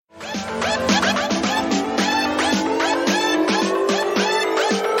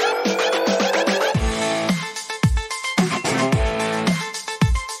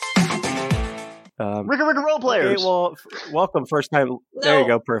Okay, well, welcome, first time. There you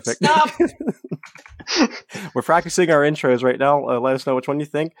go, perfect. Stop. We're practicing our intros right now. Let us know which one you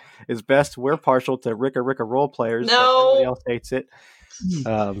think is best. We're partial to Ricka role players. No. But everybody else hates it.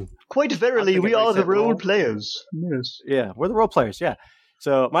 Quite verily, we are the role players. Yes. Yeah, we're the role players, yeah.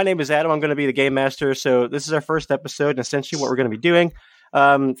 So my name is Adam. I'm going to be the game master. So this is our first episode, and essentially what we're going to be doing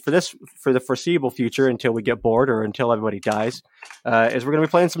for the foreseeable future until we get bored or until everybody dies, is we're going to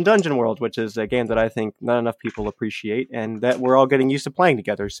be playing some Dungeon World, which is a game that I think not enough people appreciate and that we're all getting used to playing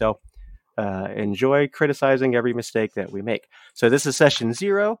together. So enjoy criticizing every mistake that we make. So this is session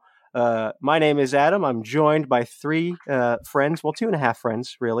 0. My name is Adam. I'm joined by 3 friends. Well, 2.5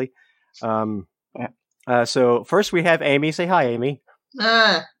 friends, really. So first we have Amy. Say hi, Amy.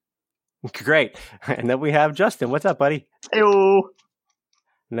 Great. And then we have Justin. What's up, buddy? Heyo.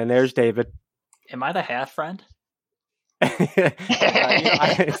 And then there's David. Am I the half friend?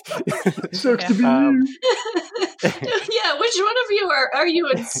 Sucks to be you. Yeah, which one of you are you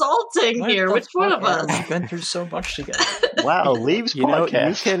insulting here? Which one of us? We've been through so much together. Wow, leaves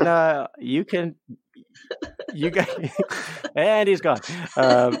podcast. You guys, and he's gone.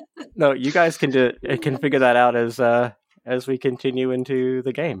 No, you guys can figure that out as we continue into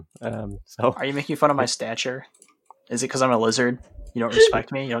the game. So, are you making fun of my stature? Is it because I'm a lizard? You don't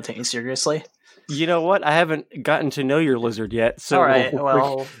respect me? You don't take me seriously? You know what? I haven't gotten to know your lizard yet. So all right.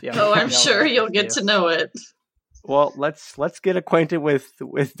 Well, yeah, oh, I'm sure you'll get to know it. Well, let's get acquainted with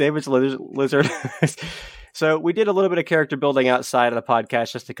David's lizard. So we did a little bit of character building outside of the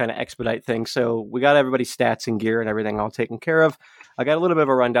podcast just to kind of expedite things. So we got everybody's stats and gear and everything all taken care of. I got a little bit of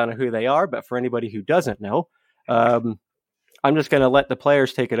a rundown of who they are, but for anybody who doesn't know, I'm just going to let the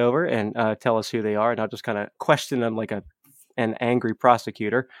players take it over and tell us who they are, and I'll just kind of question them like an angry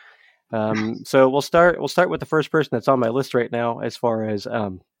prosecutor. So we'll start with the first person that's on my list right now as far as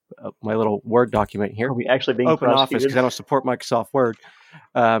my little Word document here. Are we actually being Open prosecuted? Office because I don't support Microsoft Word.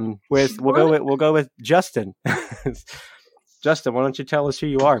 We'll go with Justin. Justin, why don't you tell us who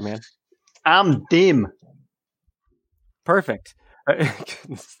you are, man? I'm Dim. Perfect.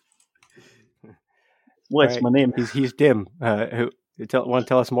 What's right. my name? He's Dim. Want to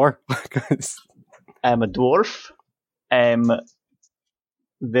tell us more? I'm a dwarf. I'm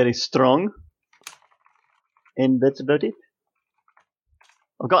very strong, and that's about it.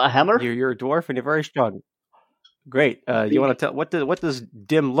 I've got a hammer. You're a dwarf and you're very strong. Great. You want to tell what does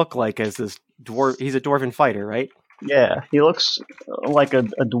Dim look like as this dwarf? He's a dwarven fighter, right? Yeah, he looks like a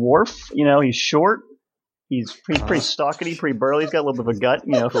dwarf. You know, he's short. He's pretty stockety, pretty burly. He's got a little bit of a gut,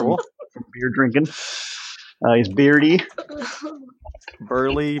 you know, from beer drinking. He's beardy.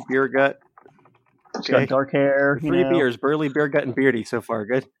 Burly, beer gut. He's got dark hair. 3 beers, burly, beer gut, and beardy so far.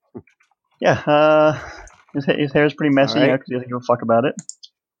 Good. Yeah, his hair's pretty messy, right. Because he doesn't give a fuck about it.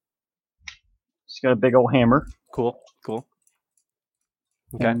 He's got a big old hammer. Cool.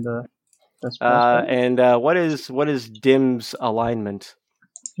 Okay. And that's what is Dim's alignment?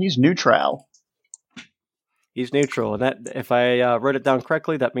 He's neutral. He's neutral, and that, if I wrote it down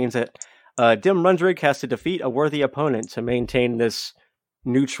correctly, that means that Dim Rundrig has to defeat a worthy opponent to maintain this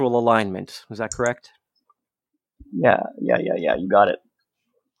neutral alignment. Is that correct? Yeah. You got it.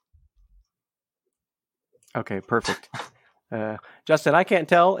 Okay, perfect. Justin, I can't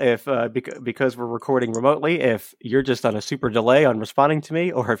tell if because we're recording remotely, if you're just on a super delay on responding to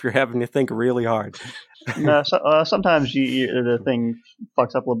me, or if you're having to think really hard. No, sometimes the thing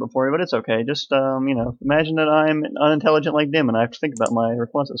fucks up a little bit for you, but it's okay. Just imagine that I'm unintelligent like Dim, and I have to think about my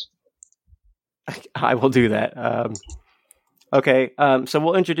responses. I will do that. Okay, so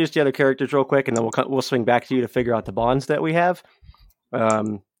we'll introduce the other characters real quick, and then we'll swing back to you to figure out the bonds that we have.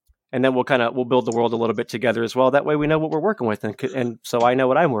 And then we'll build the world a little bit together as well. That way we know what we're working with, and so I know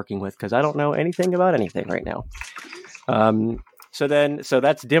what I'm working with, because I don't know anything about anything right now. So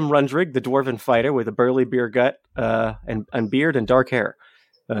that's Dim Rundrig, the dwarven fighter with a burly beer gut and beard and dark hair.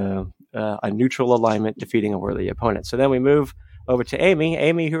 A neutral alignment, defeating a worthy opponent. So then we move over to Amy.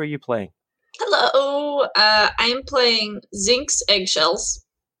 Amy, who are you playing? Hello, I'm playing Zinx Eggshells.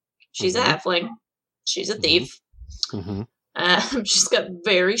 She's a halfling. She's a thief. Mm-hmm. She's got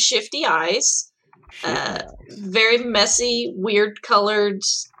very shifty eyes, very messy, weird colored,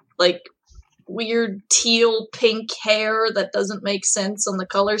 like weird teal pink hair that doesn't make sense on the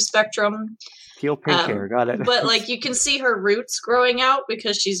color spectrum. Teal pink hair, got it. But like you can see her roots growing out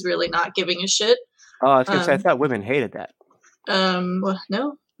because she's really not giving a shit. Oh, I was gonna say, I thought women hated that.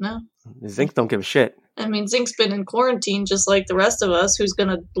 No. Zinc don't give a shit. I mean, Zinc's been in quarantine just like the rest of us. Who's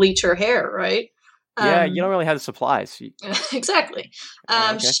gonna bleach her hair, right? Yeah, you don't really have the supplies. Exactly.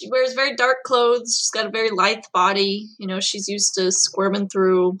 Okay. She wears very dark clothes. She's got a very lithe body. You know, she's used to squirming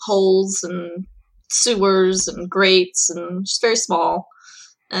through holes and sewers and grates, and she's very small.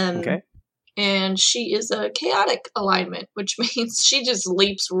 Okay. And she is a chaotic alignment, which means she just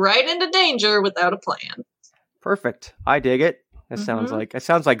leaps right into danger without a plan. Perfect. I dig it. That sounds like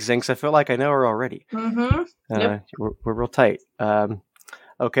Zinx. I feel like I know her already. Mm-hmm. Yep. We're real tight.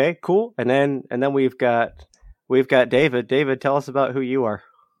 Okay, cool. And then we've got David. David, tell us about who you are.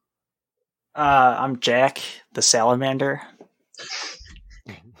 I'm Jack, the salamander.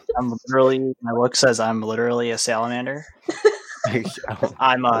 My book says I'm literally a salamander.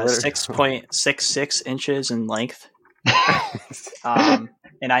 I'm 6.66 inches in length.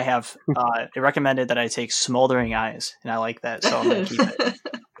 And I have it recommended that I take smoldering eyes, and I like that, so I'm going to keep it.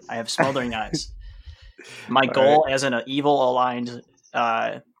 I have smoldering eyes. My goal as an evil aligned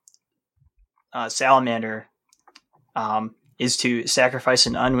salamander is to sacrifice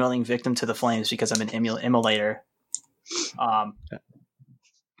an unwilling victim to the flames because I'm an immolator.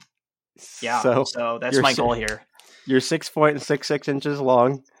 So that's my goal here. You're 6.66 inches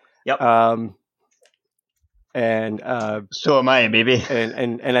long. Yep. And so am I, baby.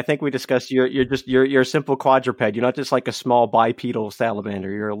 And I think we discussed you're a simple quadruped. You're not just like a small bipedal salamander.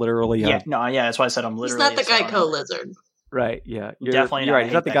 You're literally that's why I said I'm literally. He's not the Geico lizard. Right. Yeah. You're definitely you're right.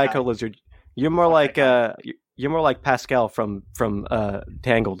 He's not the Geico guy. lizard. You're more like Pascal from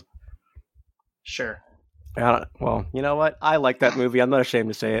Tangled. Sure. Well, you know what? I like that movie. I'm not ashamed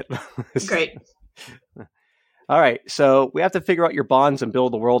to say it. Great. All right. So we have to figure out your bonds and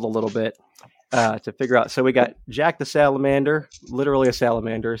build the world a little bit. To figure out. So we got Jack the salamander, literally a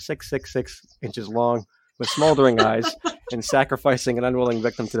salamander, 6.66 inches long, with smoldering eyes, and sacrificing an unwilling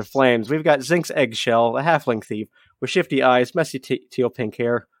victim to the flames. We've got Zinx Eggshell, a halfling thief, with shifty eyes, messy teal pink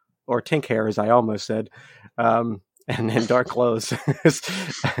hair, or tink hair, as I almost said, and then dark clothes.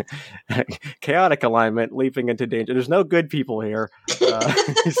 Chaotic alignment, leaping into danger. There's no good people here.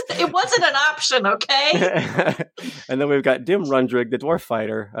 It wasn't an option, okay? And then we've got Dim Rundrig, the dwarf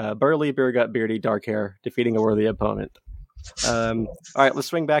fighter, burly, beer gut, beardy, dark hair, defeating a worthy opponent. All right, let's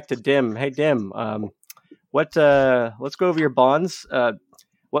swing back to Dim. Hey, Dim, let's go over your bonds.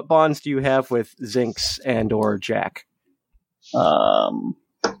 What bonds do you have with Zinx and or Jack? Well,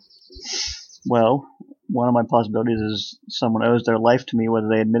 one of my possibilities is someone owes their life to me, whether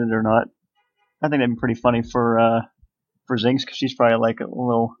they admit it or not. I think that'd be pretty funny for Zinx, because she's probably like a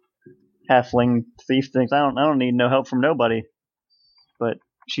little halfling thief. Thinks I don't need no help from nobody, but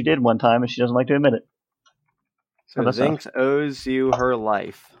she did one time, and she doesn't like to admit it. So Zinx owes you her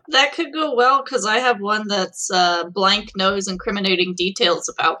life. That could go well, because I have one that's blank knows incriminating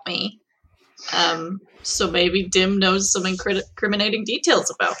details about me. So maybe Dim knows some incriminating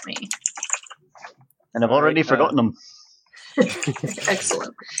details about me. And I've already forgotten them.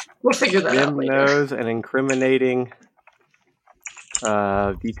 Excellent. We'll figure that out later. Dim knows an incriminating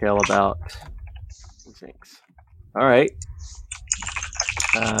detail about Zinx. All right.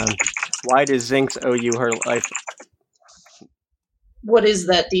 Why does Zinx owe you her life? What is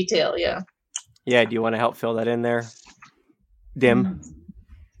that detail? Yeah. Yeah, do you want to help fill that in there? Dim?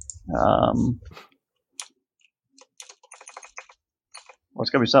 Well, it's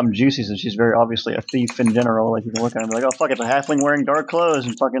going to be something juicy, since she's very obviously a thief in general. Like, you can look at her and be like, oh, fuck, it's a halfling wearing dark clothes,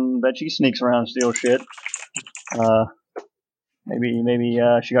 and fucking bet she sneaks around and steals shit. Maybe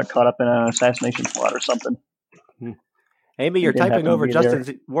she got caught up in an assassination plot or something. Amy, you're typing over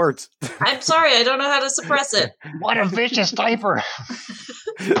Justin's words. I'm sorry, I don't know how to suppress it. What a vicious typer!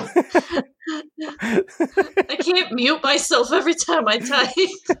 I can't mute myself every time I type.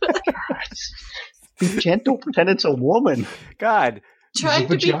 Be gentle, pretend it's a woman. God. Trying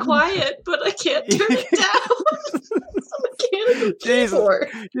to be quiet, but I can't turn it down.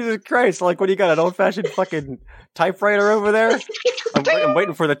 Jesus Christ! Like when you got an old-fashioned fucking typewriter over there, I'm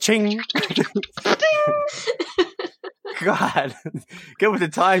waiting for the ching. God, get with the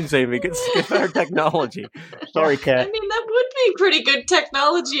times, Amy. Get better technology. Sorry, Kat. I mean, that would be pretty good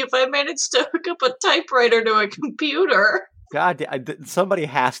technology if I managed to hook up a typewriter to a computer. God, somebody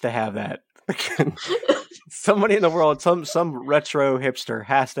has to have that. Somebody in the world, some retro hipster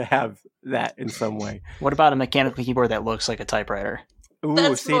has to have that in some way. What about a mechanical keyboard that looks like a typewriter? Ooh,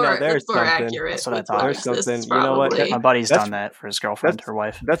 that's now there's more something. accurate. That's what I thought. There's something. You know what? My buddy's done that for his girlfriend, her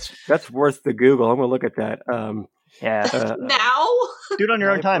wife. That's worth the Google. I'm gonna look at that. Yeah. Now? Do it on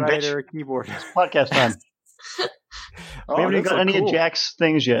your own time, bitch. Keyboard. It's podcast time. We haven't even got any of Jack's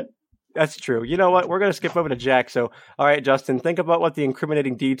things yet. That's true. You know what? We're going to skip over to Jack. So, all right, Justin, think about what the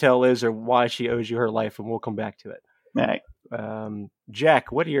incriminating detail is or why she owes you her life, and we'll come back to it. All right. Jack,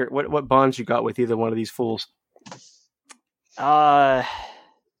 what bonds you got with either one of these fools? I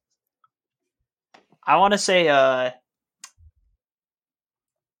want to say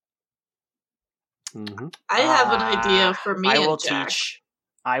Mm-hmm. I have an idea for me and Jack.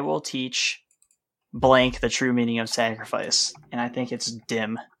 I will teach blank the true meaning of sacrifice, and I think it's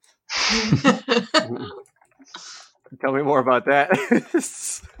dim. Tell me more about that.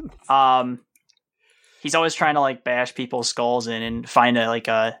 He's always trying to like bash people's skulls in and find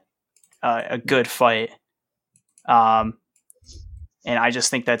a good fight. And I just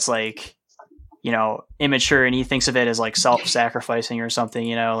think that's like, immature, and he thinks of it as like self-sacrificing or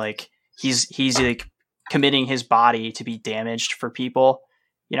something, like he's like committing his body to be damaged for people,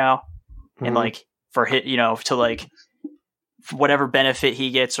 and like for to like for whatever benefit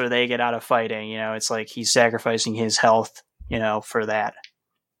he gets or they get out of fighting, it's like he's sacrificing his health, for that.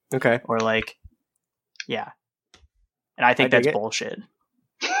 Okay. Or like, yeah. And I think that's bullshit.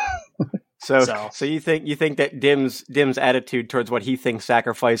 So you think that Dim's attitude towards what he thinks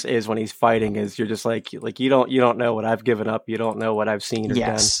sacrifice is when he's fighting is you're just like you don't know what I've given up, you don't know what I've seen or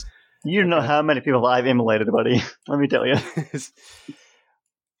done. You don't know how many people I've immolated, buddy. Let me tell you.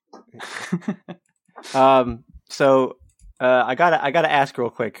 So I gotta ask real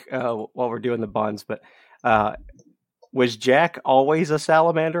quick while we're doing the bonds, but was Jack always a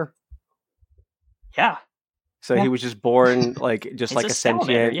salamander? Yeah. So he was just born like a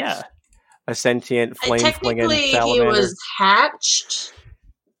sentient, a sentient flame flinging salamander. Technically, he was hatched.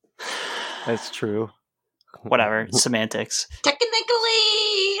 That's true. Whatever, semantics.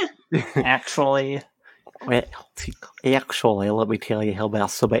 Technically, actually, let me tell you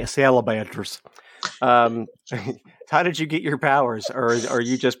about salamanders. How did you get your powers, or are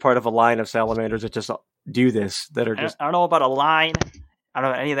you just part of a line of salamanders that just do this? That are just I don't know about a line. I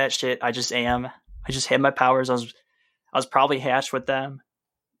don't know any of that shit. I just am. I just had my powers. I was probably hatched with them.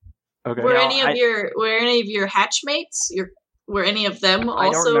 Okay. Were any of your hatchmates? Were any of them also?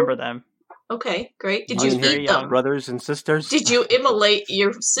 I don't remember them. Okay, great. Did you eat them? Brothers and sisters? Did you immolate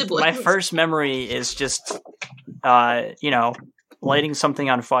your siblings? My first memory is just, lighting something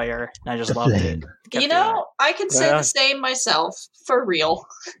on fire, and I just loved it. I can say the same myself, for real.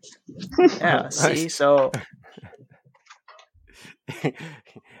 Yeah, see, so...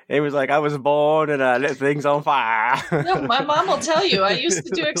 It was like, I was born and I lit things on fire. No, my mom will tell you. I used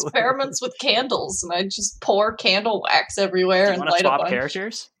to do experiments with candles, and I'd just pour candle wax everywhere and light up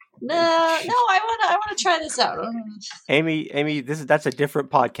characters. No, I want to try this out. Amy, that's a different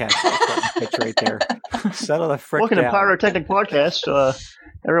podcast. That's right there. Settle the frick Welcome down. to Pyrotechnic Podcast.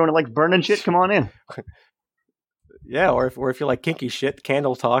 Everyone that likes burning shit, come on in. Yeah, or if you like kinky shit,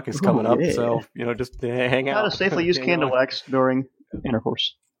 candle talk is coming up. So just hang out. How to safely use candle wax during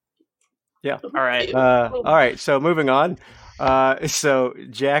intercourse. Yeah. All right. All right. So moving on. So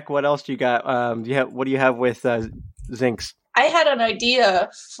Jack, what else do you got? What do you have with Zinx? I had an idea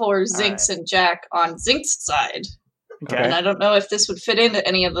for Zinx and Jack on Zinx's side. Okay. And I don't know if this would fit into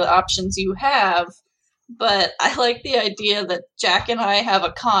any of the options you have, but I like the idea that Jack and I have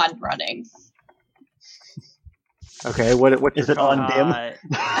a con running. Okay, what is it on Dim?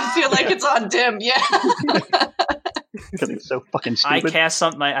 I feel like it's on Dim, yeah. Because it's so fucking stupid.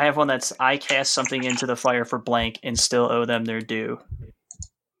 I have one that's I cast something into the fire for blank and still owe them their due.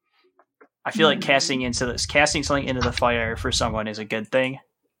 I feel like casting something into the fire for someone is a good thing.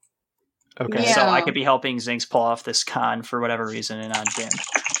 Okay. Yeah. So I could be helping Zinx pull off this con for whatever reason and on Dim.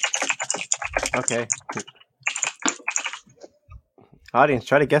 Okay. Audience,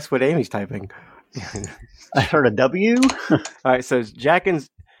 try to guess what Amy's typing. I heard a W. All right, so Jack and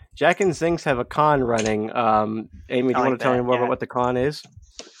Zinx have a con running. Amy, do you want to tell me more about what the con is?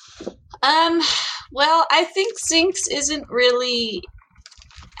 Well, I think Zinx isn't really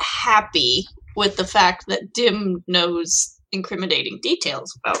happy with the fact that Dim knows incriminating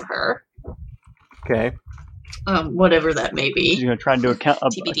details about her. Okay. Whatever that may be. She's going to try and do a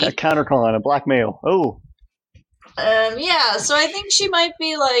counter con, a blackmail. Oh. Yeah, so I think she might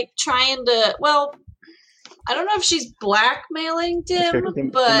be like trying to. Well, I don't know if she's blackmailing Dim,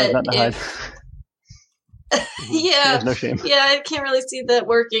 but yeah, no shame. Yeah, I can't really see that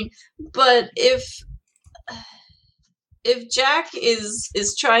working. But if Jack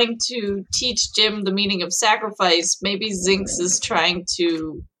is trying to teach Dim the meaning of sacrifice, maybe Zinx is trying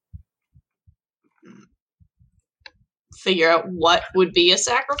to figure out what would be a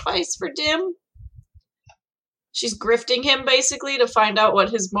sacrifice for Dim. She's grifting him basically to find out what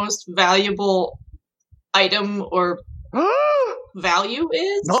his most valuable item or value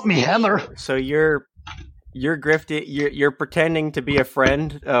is. Not me hammer. So you're grifting. You're pretending to be a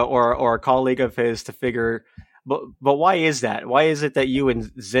friend or a colleague of his to figure. But why is that? Why is it that you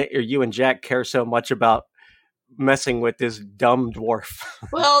and Jack care so much about messing with this dumb dwarf?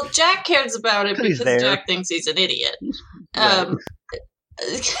 Well, Jack cares about it because Jack thinks he's an idiot. Right.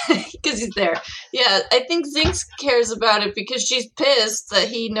 Because he's there. Yeah, I think Zinx cares about it because she's pissed that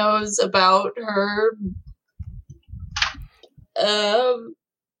he knows about her.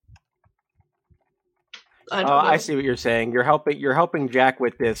 I see what you're saying. You're helping Jack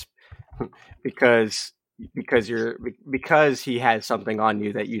with this because he has something on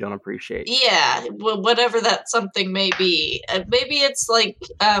you that you don't appreciate. Yeah, well, whatever that something may be. Maybe it's like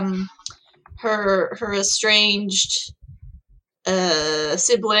her estranged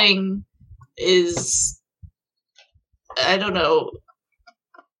sibling is, I don't know,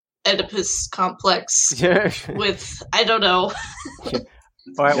 Oedipus complex with, I don't know.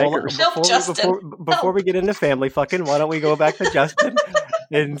 All right, well, before we get into family fucking, why don't we go back to Justin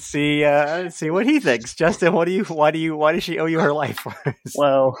and see what he thinks. Justin, why does she owe you her life?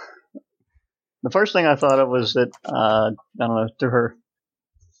 Well, the first thing I thought of was that I don't know, through her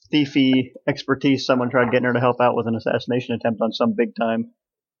thiefy expertise, someone tried getting her to help out with an assassination attempt on some big time,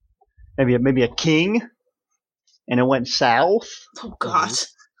 maybe a king, and it went south. Oh God,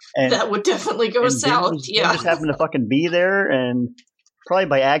 that would definitely go south. Dim just happened to fucking be there and probably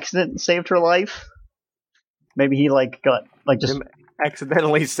by accident saved her life. Maybe he just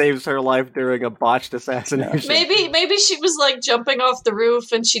accidentally saves her life during a botched assassination. Maybe she was like jumping off the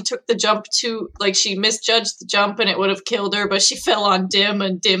roof and she took the jump she misjudged the jump and it would have killed her, but she fell on Dim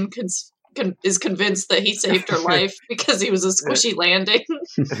and Dim is convinced that he saved her life because he was a squishy landing.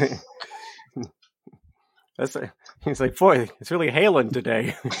 He's like, boy, it's really hailing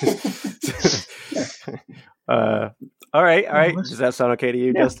today. All right. Does that sound okay to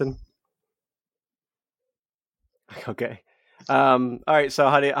you, Justin? Okay. All right. So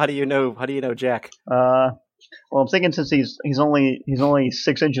how do you know Jack? Well, I'm thinking since he's only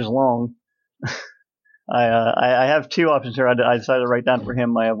 6 inches long, I have two options here. I decided to write down for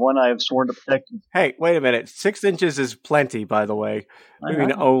him. I have sworn to protect him. Hey, wait a minute. 6 inches is plenty, by the way. I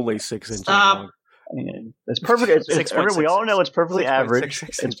mean, only 6 inches long. It's perfect. We all know it's perfectly average.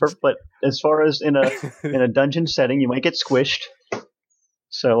 It's perfect, but as far as in a dungeon setting, you might get squished.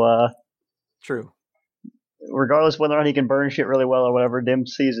 So true. Regardless of whether or not he can burn shit really well or whatever, Dim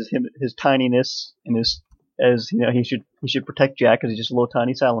sees his tininess and he should protect Jack because he's just a little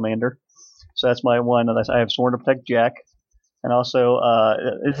tiny salamander. So that's my one. I have sworn to protect Jack, and also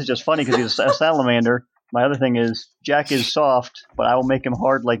this is just funny because he's a salamander. My other thing is Jack is soft, but I will make him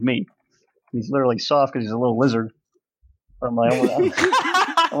hard like me. He's literally soft because he's a little lizard. But I'm like,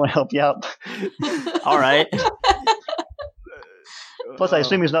 I want to help you out. All right. Plus, I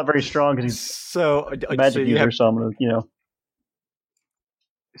assume he's not very strong because he's a magic user. So I'm gonna,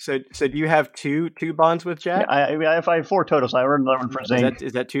 So do you have two bonds with Jack? Yeah, I have 4 total. So I earned another one for Zane.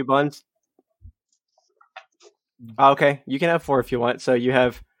 Is that 2 bonds? Okay, you can have 4 if you want. So you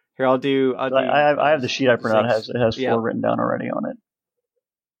have here. I have the sheet I print out. It has 4 written down already on it.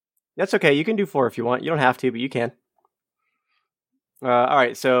 That's okay. You can do 4 if you want. You don't have to, but you can. All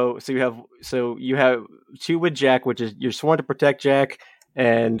right. So you have 2 with Jack, which is you're sworn to protect Jack,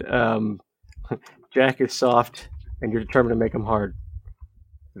 and Jack is soft, and you're determined to make him hard.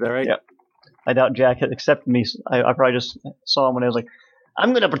 Is that right? Yeah. I doubt Jack had accepted me. I probably just saw him when I was like,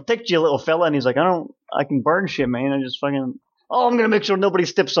 "I'm gonna protect you, little fella," and he's like, I can burn shit, man. I just fucking. Oh, I'm gonna make sure nobody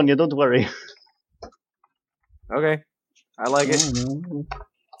steps on you. Don't worry. Okay, I like it.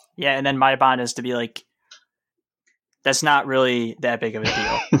 Yeah, and then my bond is to be like, that's not really that big of a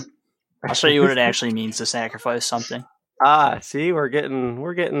deal. I'll show you what it actually means to sacrifice something. See, we're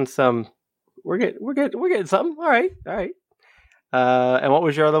getting some. We're getting something. All right. And what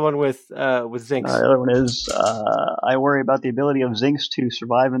was your other one with Zinx? The other one is I worry about the ability of Zinx to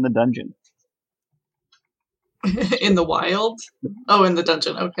survive in the dungeon. In the wild? Oh, in the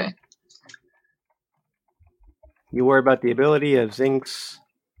dungeon. Okay. You worry about the ability of Zinx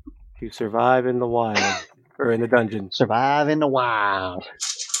to survive in the wild or in the dungeon. Survive in the wild.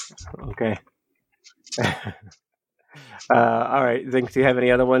 Okay. All right, Zinx. Do you have any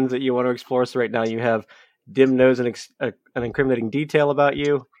other ones that you want to explore? So right now you have Dim knows an incriminating detail about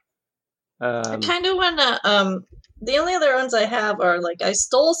you. I kind of want to. The only other ones I have are like I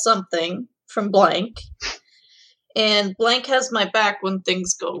stole something from Blank, and Blank has my back when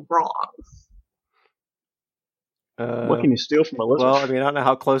things go wrong. What can you steal from a lizard? Well, I mean, I don't know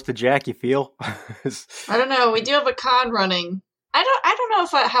how close to Jack you feel. I don't know. We do have a con running. I don't know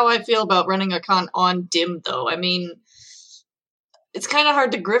how I feel about running a con on Dim though. I mean, it's kind of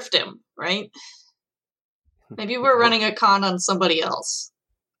hard to grift him, right? Maybe we're running a con on somebody else.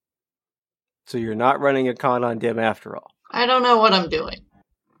 So you're not running a con on Dim after all. I don't know what I'm doing.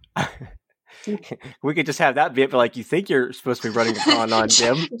 We could just have that bit, but like, you think you're supposed to be running a con on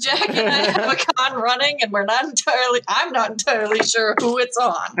Dim. Jack and I have a con running, and I'm not entirely sure who it's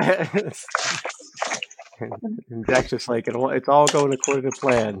on. And Jack's just like, it's all going according to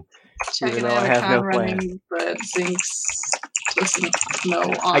plan. Jack Even and though I I have a have no con plan. running, but Zinx doesn't know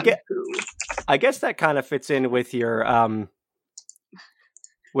on who. I guess that kind of fits in with your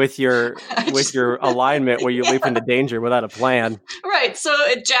alignment where you leap into danger without a plan. Right, so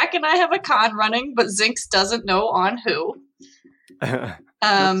Jack and I have a con running, but Zinx doesn't know on who.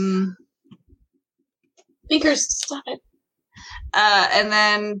 Fingers, stop it. And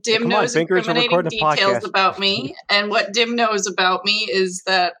then Dim knows incriminating details about me, and what Dim knows about me is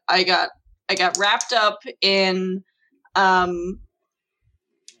that I got wrapped up in, I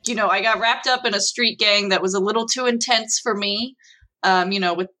got wrapped up in a street gang that was a little too intense for me.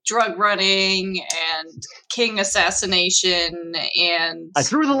 With drug running and king assassination, and I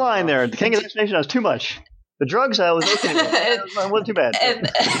threw the line there. The king assassination was too much. The drugs I was okay with. It wasn't too bad.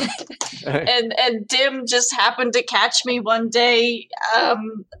 And Dim just happened to catch me one day,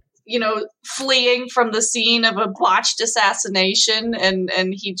 fleeing from the scene of a botched assassination, and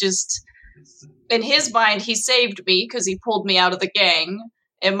he just, in his mind, he saved me because he pulled me out of the gang.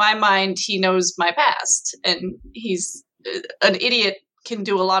 In my mind, he knows my past, and he's an idiot can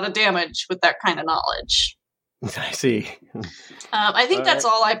do a lot of damage with that kind of knowledge. I see. I think that's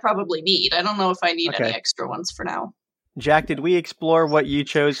all I probably need. I don't know if I need any extra ones for now. Jack, did we explore what you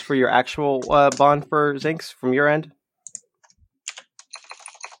chose for your actual bond for Zinx from your end?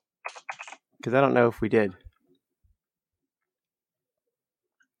 Because I don't know if we did.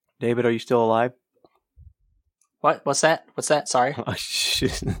 David, are you still alive? What? What's that? Sorry. Oh,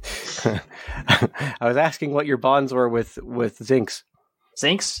 shit. I was asking what your bonds were with Zinx.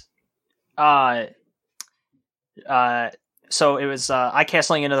 Zinx? So it was I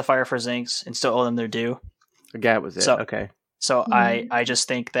castling into the fire for Zinx and still owe them their due. That was it. Okay. So I just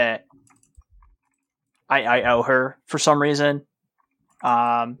think that I owe her for some reason.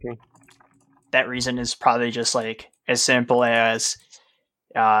 Okay. That reason is probably just like as simple as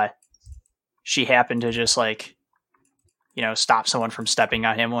she happened to just like, stop someone from stepping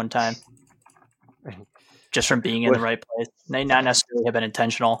on him one time. Just from being in the right place. May not necessarily have been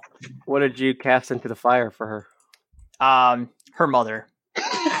intentional. What did you cast into the fire for her? Her mother.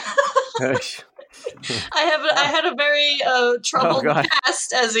 I had a very troubled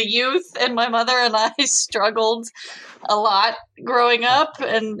past as a youth, and my mother and I struggled a lot growing up,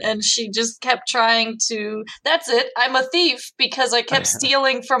 and she just kept trying to. That's it. I'm a thief because I kept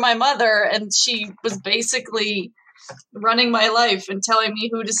stealing from my mother, and she was basically running my life and telling me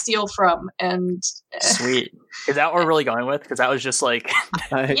who to steal from. And sweet. Is that what we're really going with? Because that was just like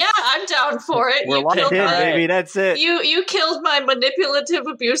yeah, I'm down for it. We're locked in, baby. That's it. You killed my manipulative,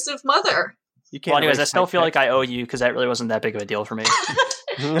 abusive mother. Well, anyways, I still feel like I owe you because that really wasn't that big of a deal for me.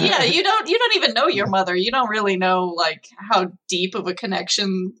 Yeah, you don't even know your mother. You don't really know like how deep of a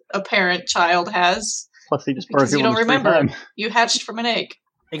connection a parent-child has. Plus, they just because you don't remember. You hatched from an egg.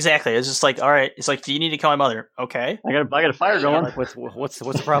 Exactly. It's just like, all right. It's like, do you need to kill my mother? Okay. I got a fire going. Like, what's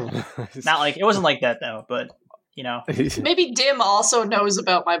the problem? Not like it wasn't like that though, but Maybe Dim also knows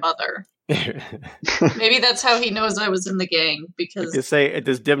about my mother. Maybe that's how he knows I was in the gang. Because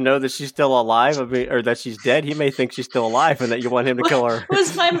does Dim know that she's still alive? Or that she's dead? He may think she's still alive, and that you want him to kill her.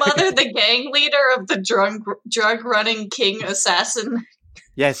 Was my mother the gang leader of the drug running king assassin?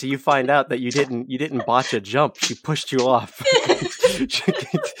 Yeah, so you find out that you didn't botch a jump. She pushed you off.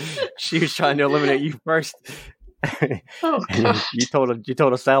 She was trying to eliminate you first. Oh, God. You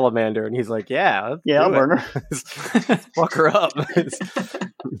told a salamander, and he's like, "Yeah, I'll burn her. Fuck her up."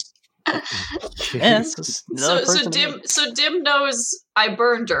 So Dim knows I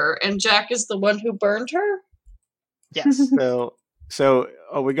burned her, and Jack is the one who burned her. Yes. So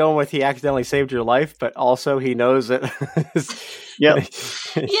are we going with he accidentally saved your life, but also he knows that? Yep.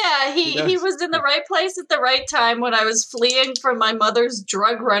 Yeah, he was in the right place at the right time when I was fleeing from my mother's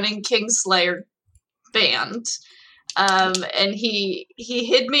drug-running Kingslayer band. And he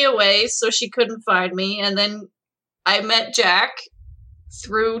hid me away so she couldn't find me, and then I met Jack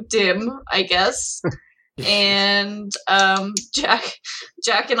through Dim, I guess. And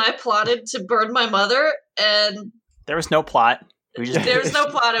Jack and I plotted to burn my mother, and there was no plot. There was no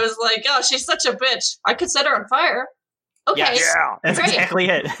plot. It was like, oh, she's such a bitch. I could set her on fire. Okay. Yeah, that's great. Exactly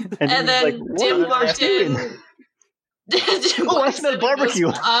it. And then like, Dim walked in. I smell barbecue.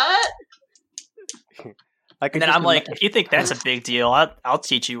 What? And then I'm like, if you think that's a big deal, I'll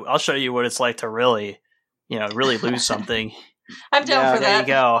teach you. I'll show you what it's like to really lose something. I'm down for that. There you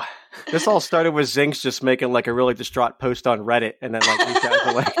go. This all started with Zinx just making like a really distraught post on Reddit, and then like these guys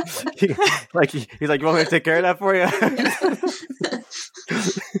were like, like he's like, you want me to take care of that for you?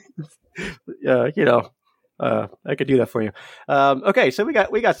 I could do that for you. Okay, so we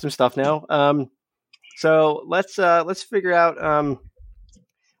got some stuff now. So let's figure out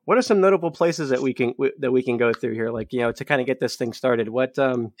what are some notable places that we can go through here, like, to kind of get this thing started. What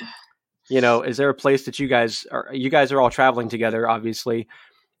is there a place that you guys are all traveling together, obviously,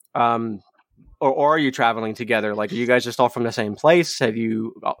 or are you traveling together? Like, are you guys just all from the same place? Have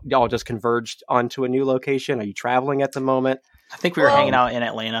you all just converged onto a new location? Are you traveling at the moment? I think we were hanging out in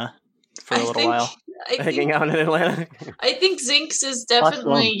Atlanta for a little while. Hanging out in Atlanta. I think Zinx is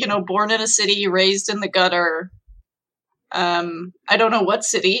definitely, born in a city, raised in the gutter. I don't know what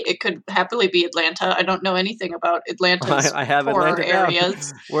city. It could happily be Atlanta. I don't know anything about Atlanta's I have poor Atlanta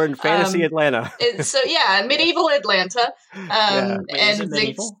areas. We're in fantasy Atlanta. Medieval Atlanta. And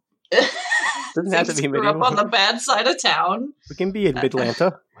Zinx doesn't have to be medieval. Grew up on the bad side of town. We can be in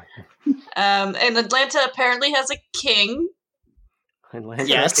Midlanta. And Atlanta apparently has a king. Atlanta,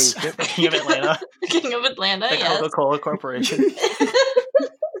 yes, King of Atlanta. King of Atlanta, the yes. Coca-Cola Corporation.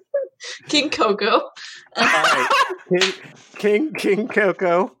 King Coco. All right. King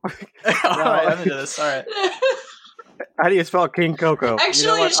Coco. I'm into this. All right. How do you spell King Coco?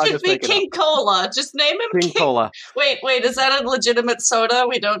 Actually, it should be King Cola. Just name him King Cola. Wait, is that a legitimate soda?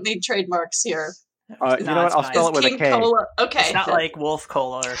 We don't need trademarks here. You know what? I'll spell it with King a K. Cola. Okay. It's not like Wolf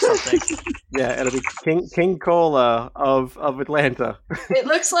Cola or something. Yeah, it'll be King Cola of Atlanta. It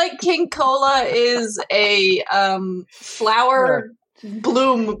looks like King Cola is a flower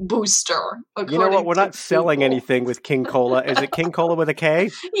bloom booster. You know what? We're not selling anything with King Cola. Is it King Cola with a K?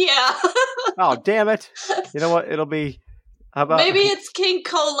 Yeah. Oh, damn it. You know what? It'll be... How about... Maybe it's King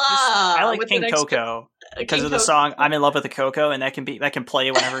Cola. I like King Coco because of the song "I'm in Love with the Coco," and that can play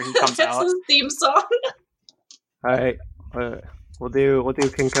whenever he comes That's out. his theme song. All right, we'll do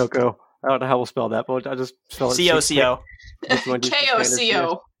King Coco. I don't know how we'll spell that, but I'll just spell it C-O-C-O.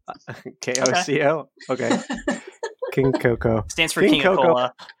 K-O-C-O. K-O-C-O. Okay. King Coco Stands for King of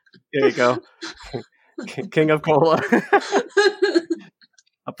Cola. There you go. King of Cola.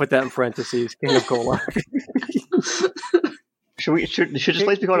 I'll put that in parentheses. King of Cola. Should this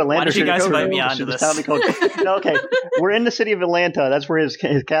place be called Atlanta? Why did you guys invite me onto this? No, okay, we're in the city of Atlanta. That's where his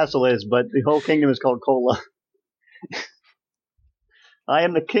castle is, but the whole kingdom is called Cola. I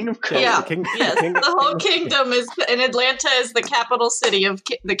am the king of Cola. Yeah, the whole kingdom is, and Atlanta is the capital city of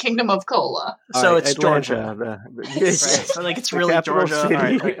the kingdom of Cola. So right, it's Atlanta, Georgia. So like it's really Georgia.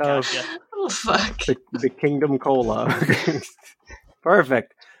 City Gotcha. Oh fuck! The kingdom Cola.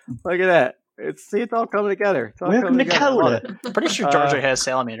 Perfect. Look at that. It's all coming together. Welcome to Cola. I'm pretty sure Georgia has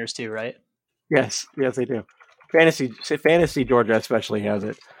salamanders too, right? Yes, they do. Fantasy Georgia especially has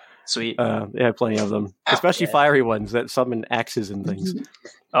it. Sweet. They have plenty of them, especially fiery ones that summon axes and things.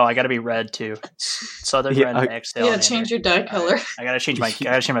 Oh, I got to be red too. Southern red X salamander. Yeah, change your dye color. I gotta change my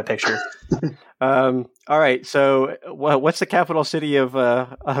picture. All right. So, what's the capital city of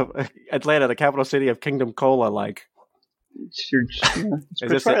Atlanta? The capital city of Kingdom Cola, like? Is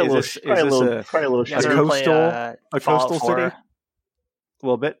this a coastal city? A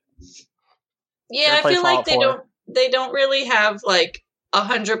little bit. Yeah, I feel like they don't really have like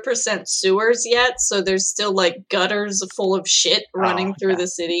 100% sewers yet, so there's still like gutters full of shit running through the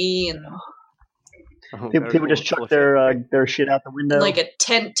city, and people just chuck their shit out the window. Like a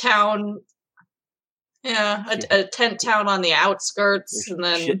tent town. Yeah, a tent town on the outskirts, and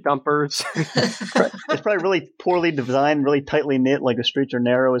then shit dumpers. It's probably really poorly designed, really tightly knit. Like the streets are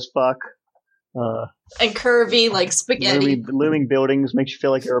narrow as fuck, and curvy like spaghetti. Looming buildings makes you feel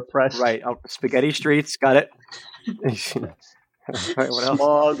like you're oppressed. Right, spaghetti streets. Got it. Right, what else?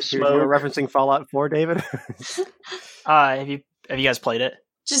 Smog, smoke. You were referencing Fallout 4, David. Have you guys played it?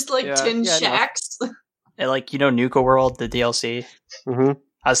 Just like tin shacks. And like Nuka World, the DLC. Mm-hmm.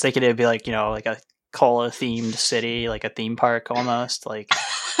 I was thinking it'd be like like a cola themed city, like a theme park almost. Like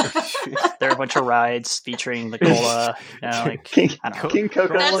there are a bunch of rides featuring the cola. Like King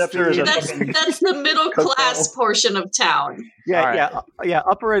Coco. That's the middle class portion of town. Yeah.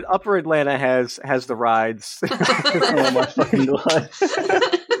 Upper Atlanta has the rides. Oh my fucking god.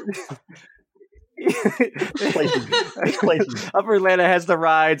 Upper Atlanta has the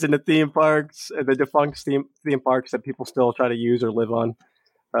rides and the theme parks and the defunct theme parks that people still try to use or live on.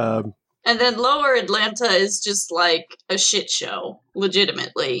 And then Lower Atlanta is just like a shit show,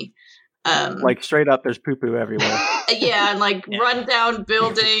 legitimately. Like straight up, there's poo-poo everywhere. Yeah, and like rundown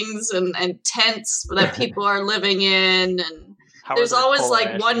buildings and tents that people are living in, and there's always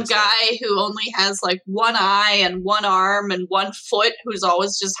like one guy who only has like one eye and one arm and one foot who's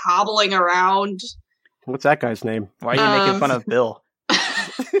always just hobbling around. What's that guy's name? Why are you making fun of Bill?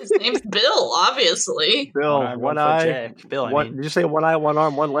 His name's Bill, obviously. Bill, one eye, Jack. Bill, I mean. Did you say one eye, one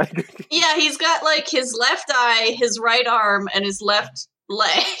arm, one leg? Yeah, he's got like his left eye, his right arm, and his left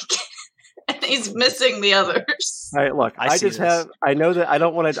leg. And he's missing the others. All right, look, I know that I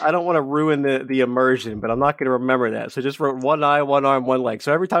don't want to ruin the immersion, but I'm not going to remember that. So just wrote one eye, one arm, one leg.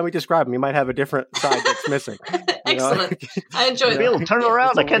 So every time we describe him, you might have a different side that's missing. Excellent. I enjoy that. Bill, turn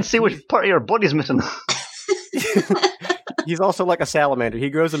around. I can't see which part of your body's missing. He's also like a salamander. He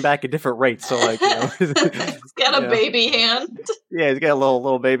grows them back at different rates. So like, he's got a baby hand. Yeah, he's got a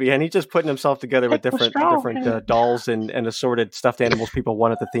little baby hand. He's just putting himself together with different dolls and assorted stuffed animals people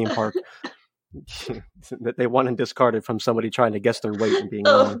want at the theme park that they won and discarded from somebody trying to guess their weight and being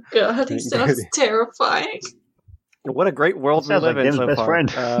wrong. God, he sounds terrifying. What a great world we live in so best far. Friend.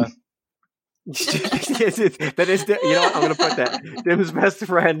 Yes, that is. You know what? I'm going to put that. Dim's best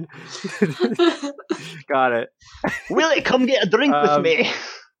friend. Got it. Willie, come get a drink with me.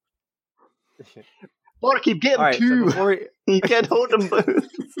 Barkeep, get him two. So he can't hold them both.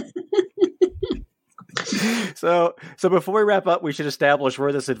 So before we wrap up, we should establish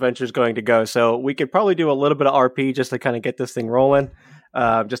where this adventure is going to go. So we could probably do a little bit of RP just to kind of get this thing rolling,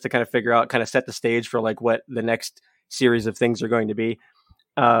 just to kind of figure out, kind of set the stage for like what the next series of things are going to be.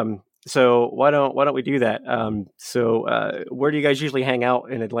 So why don't we do that? Where do you guys usually hang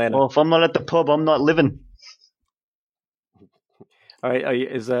out in Atlanta? Well, if I'm not at the pub, I'm not living. All right,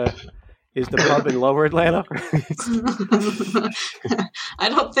 is the pub in Lower Atlanta? I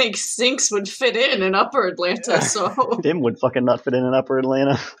don't think Sinks would fit in Upper Atlanta, so Dim would fucking not fit in Upper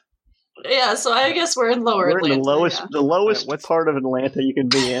Atlanta. Yeah, so I guess we're in Lower Atlanta. We're in the lowest part of Atlanta you can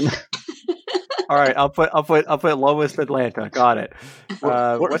be in. All right, I'll put lowest Atlanta. Got it.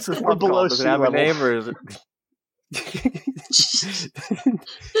 What's this pub called? Does it have a name, or is it?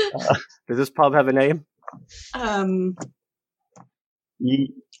 Does this pub have a name?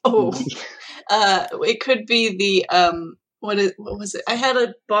 It could be the what was it? I had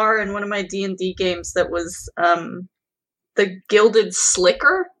a bar in one of my D&D games that was the Gilded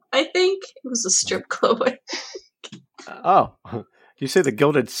Slicker. I think it was a strip club. Oh. You say the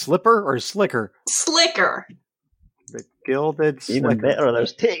Gilded Slipper or Slicker? Slicker. The Gilded Slicker. Even better,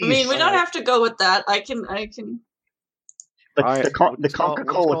 there's titties. I mean, we don't have to go with that. I can. The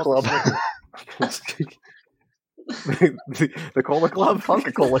Coca-Cola Club. The Cola Club?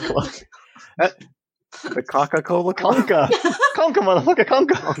 Coca-Cola Club. The Coca-Cola Club? Conca, motherfucker,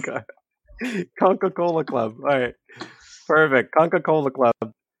 Conca. Coca-Cola Club. All right. Perfect. Coca-Cola Club.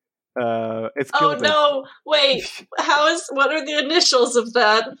 It's Gilded. Oh no! Wait. What are the initials of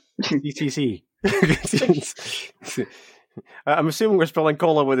that? CCC. I'm assuming we're spelling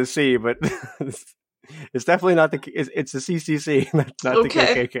cola with a C, but it's definitely not it's the CCC, not the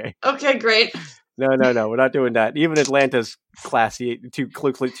KKK. Okay, great. No, we're not doing that. Even Atlanta's classy, too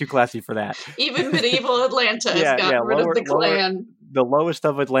classy for that. Even medieval Atlanta has gotten rid of the Klan. The lowest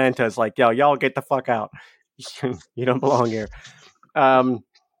of Atlanta is like, yo, y'all get the fuck out. You don't belong here.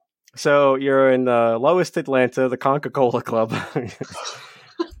 So you're in the lowest Atlanta, the Coca-Cola Club.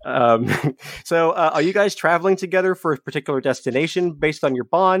 So are you guys traveling together for a particular destination based on your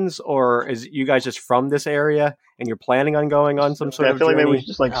bonds, or is you guys just from this area and you're planning on going on some sort of journey? Like maybe we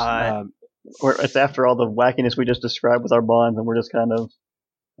just like, or it's after all the wackiness we just described with our bonds, and we're just kind of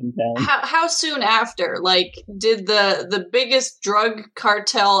down. How soon after? Like, did the biggest drug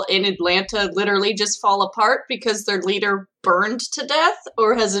cartel in Atlanta literally just fall apart because their leader burned to death,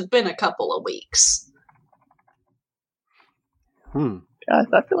 or has it been a couple of weeks? I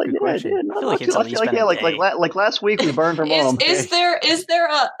feel like I feel like it's at least been a day. like last week we burned her mom.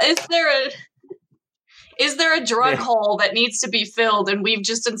 Is there a drug hole that needs to be filled, and we've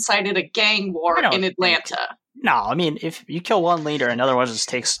just incited a gang war in Atlanta? No, I mean, if you kill one leader, another one just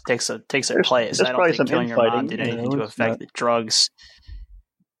takes their place. I don't think killing your mom did anything to affect the drugs.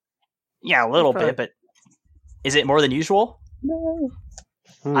 Yeah, a little bit, but is it more than usual? No.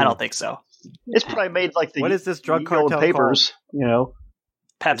 I don't think so. It's probably made like the what is this drug cartel papers, called? You know,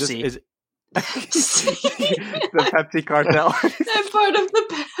 Pepsi. Is the Pepsi cartel. I'm part of the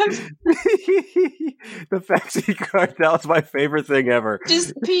Pepsi. The Pepsi cartel is my favorite thing ever.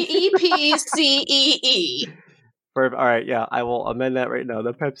 Just PEPCEE. Perfect. All right, yeah, I will amend that right now.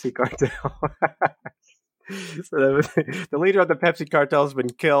 The Pepsi cartel. So the leader of the Pepsi cartel has been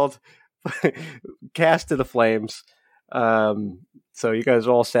killed, cast to the flames. So you guys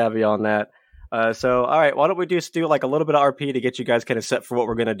are all savvy on that. So, all right, why don't we just do like a little bit of RP to get you guys kind of set for what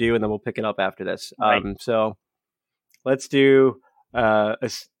we're going to do, and then we'll pick it up after this. Right. So let's do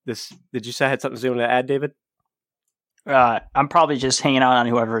this. Did you say I had something to add, David? I'm probably just hanging out on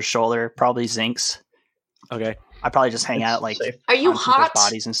whoever's shoulder, probably Zinks. Okay. I probably just hang It's out like safe. Are you on people's hot?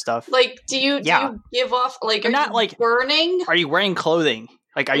 bodies and stuff. Like, do you give off like? Are Not you like- burning? Are you wearing clothing?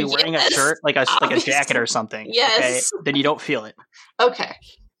 Like, are you wearing a Yes, shirt, like a obviously. jacket or something? Yes. Okay? Then you don't feel it. Okay.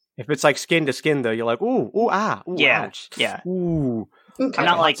 If it's like skin to skin, though, you're like, ooh, Yeah, ouch. yeah. Ooh. Okay. I'm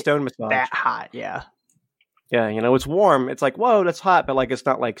not Hot like stone massage. that hot. Yeah. Yeah, it's warm. It's like, whoa, that's hot, but like it's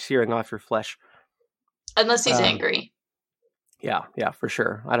not like searing off your flesh. Unless he's Um, angry. Yeah, for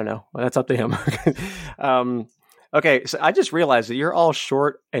sure. I don't know. Well, that's up to him. Okay, so I just realized that you're all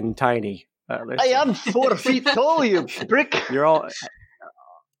short and tiny. I am 4 feet tall, you prick. You're all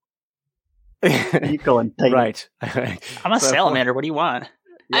You going tight? right. I'm a So- salamander. What do you want?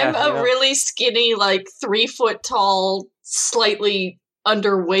 I'm Yeah, a really skinny, like 3 foot tall, slightly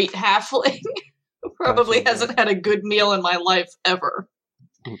underweight halfling. Who probably Gotcha, hasn't had a good meal in my life ever.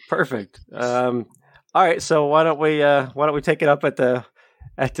 Perfect. All right, so why don't we take it up at the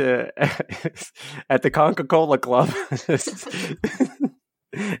at the Coca-Cola Club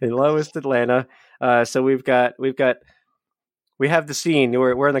in Lowest Atlanta. So we have the scene.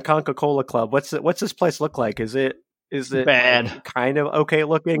 We're in the Coca-Cola Club. What's this place look like? Is it Bad. like, kind of okay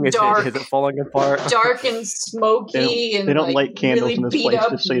looking? Is Dark. it falling apart? Dark and smoky, and they don't like light candles really in this beat place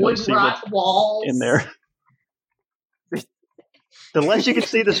up just so you don't wood see rot walls in there. The less you can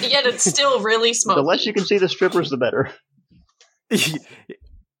see the Yet it's still really smoky. the less you can see the strippers, the better.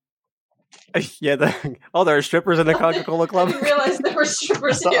 Yeah. There are strippers in the Coca-Cola I Club. didn't realize there were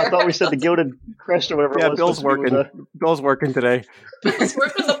strippers here. I thought we said the Gilded Crest or whatever. Yeah, it was. Bill's working. Bill's working today. Bill's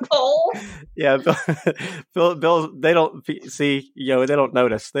working the pole. Yeah, Bill. They don't see. They don't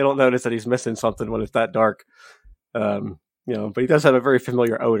notice. They don't notice that he's missing something when it's that dark. But he does have a very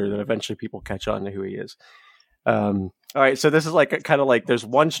familiar odor that eventually people catch on to who he is. All right, so this is like kind of like there's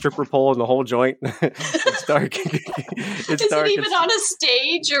one stripper pole in the whole joint. It's dark. It's Is dark. it even on a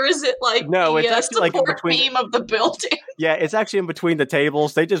stage, or is it like No, the it's actually like in support between beam of the building? Yeah, it's actually in between the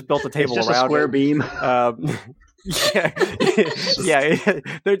tables. They just built a It's table just a around square it. beam. Yeah.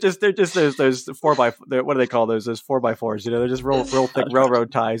 They're just those 4x. What do they call those? Those 4x4s. They're just real thick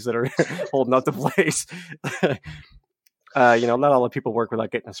railroad ties that are holding up the place. Not all the people work without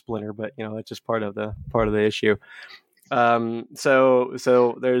getting a splinter, but that's just part of the issue. So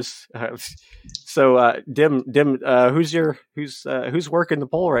there's Dim. Who's working the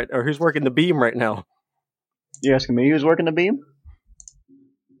pole right, or who's working the beam right now? You asking me who's working the beam?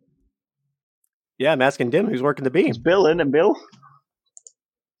 Yeah, I'm asking Dim who's working the beam. It's Bill, isn't it, Bill?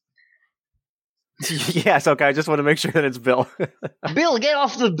 Yes, okay. I just want to make sure that it's Bill. Bill, get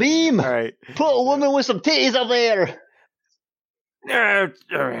off the beam! All right. Put a woman with some titties up there. Yeah,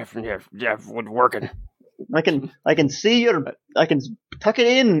 working. I can see I can tuck it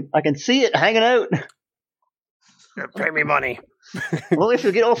in. I can see it hanging out. Pay me money. Well, if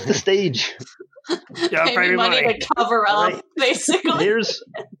you get off the stage, Yeah, Pay me money to cover up, Right. basically.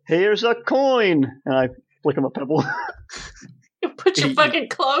 here's a coin, and I flick him a pebble. You put your fucking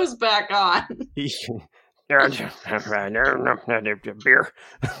clothes back on. Beer.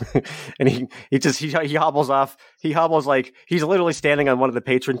 And he hobbles off. He hobbles like he's literally standing on one of the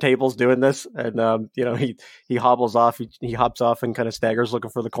patron tables doing this, and he hobbles off. He hops off and kind of staggers,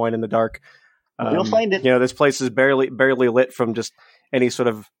 looking for the coin in the dark. You'll find it. This place is barely lit from just any sort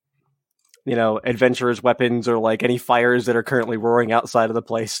of adventurers' weapons or like any fires that are currently roaring outside of the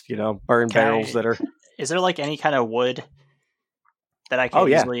place. Burn barrels that are. Is there like any kind of wood that I can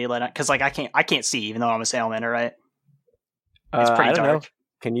easily let out? Because like I can't see, even though I'm a salamander, right? It's pretty I don't dark. know.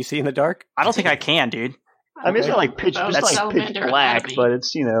 Can you see in the dark? I don't think I can, dude. I mean, it's not like pitch, That it's was not like pitch salamander black, anatomy. but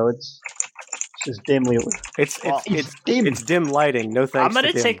it's it's just dimly. It's dim. It's dim lighting. No thanks. I'm gonna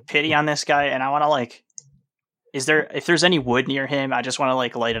to dim. take pity on this guy, and I want to if there's any wood near him, I just want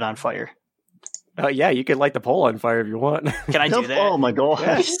to light it on fire. Yeah, you could light the pole on fire if you want. Can I do that? Oh my god!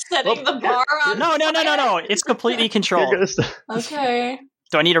 Yeah. You're setting the bar on No. fire? It's completely You're controlled. gonna Okay.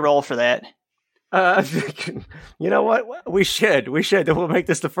 Do I need a roll for that? You know what? We should. We'll make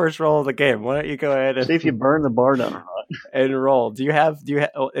this the first roll of the game. Why don't you go ahead see if you burn the bar down or not. and roll? Do you have?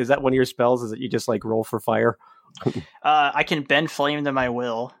 Is that one of your spells? Is it you just like roll for fire? I can bend flame to my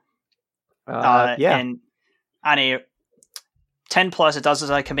will. Yeah. And on a 10 plus, it does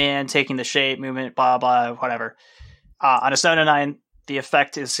as I command, taking the shape, movement, blah, blah, whatever. On a 7 to 9, the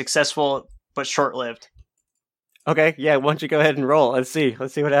effect is successful but short lived. Okay. Yeah. Why don't you go ahead and roll? Let's see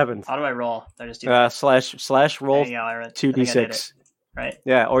what happens. How do I roll? I just do Slash roll There you go, I read- 2d6. Right.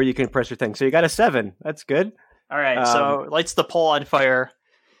 Yeah, or you can press your thing. So you got a 7. That's good. All right. So it lights the pole on fire.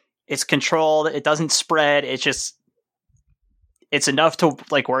 It's controlled. It doesn't spread. It's enough to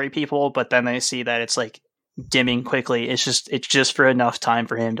worry people, but then they see that it's dimming quickly. It's just for enough time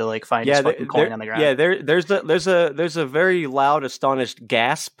for him to like find his fucking coin on the ground. Yeah, there's a very loud, astonished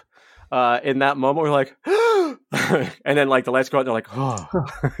gasp in that moment. We're like, and then like the lights go out, and they're like, oh,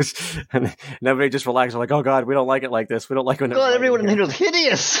 and everybody just relaxes. Like, oh god, we don't like it like this. We don't like when. God, everyone in here is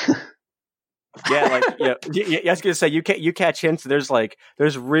hideous. Yeah, like I was gonna say you catch hints. There's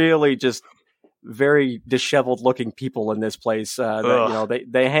really just very disheveled looking people in this place. That,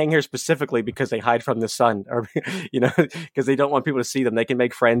 they hang here specifically because they hide from the sun, or because they don't want people to see them. They can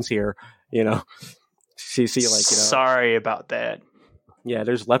make friends here. See, Sorry about that. Yeah,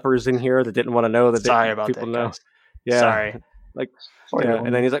 there's lepers in here that didn't want to know that. Sorry about people that, know. guys. Yeah, sorry.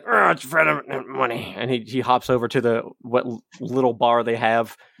 And then he's like, "Oh, it's friend of money," and he hops over to what little bar they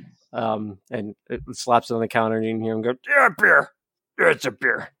have, and it slaps it on the counter, and you can hear him go, "Yeah, beer. It's a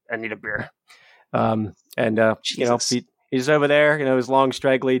beer. I need a beer." He's over there, his long,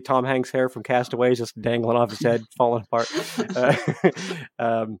 straggly Tom Hanks hair from Castaway just dangling off his head, falling apart. So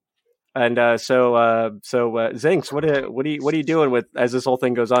Zinx, what are you doing with as this whole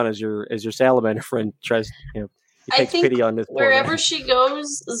thing goes on? As your salamander friend tries, he takes pity on this. Wherever she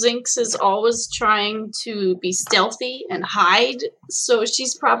goes, Zinx is always trying to be stealthy and hide. So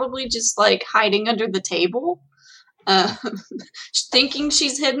she's probably just like hiding under the table, thinking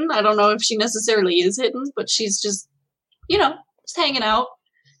she's hidden. I don't know if she necessarily is hidden, but she's just, just hanging out.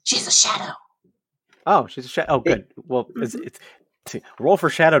 She's a shadow. Oh, she's a shadow. Oh, good. Well, it's roll for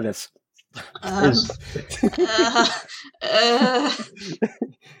shadowness.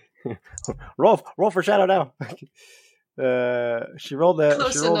 Roll for shadow now. She rolled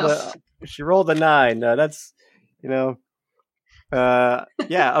a 9. That's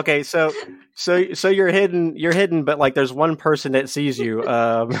yeah. Okay. So you're hidden, but like there's one person that sees you.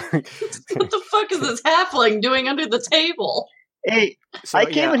 What the fuck is this halfling doing under the table? Hey, I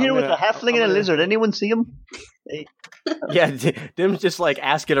came in here with a halfling and a lizard. Anyone see him? Hey. Yeah, Dim's just like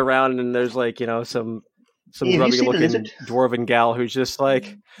asking around, and there's like some grubby looking dwarven gal who's just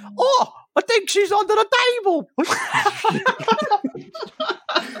like, oh, I think she's under the table.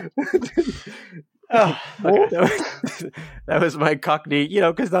 That was my Cockney,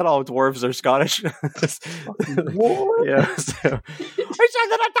 because not all dwarves are Scottish. Yeah, so she's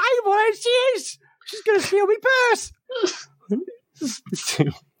under the table, and she is. She's gonna steal me purse. So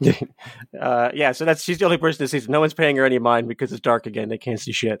she's the only person that sees. No one's paying her any mind because it's dark again. They can't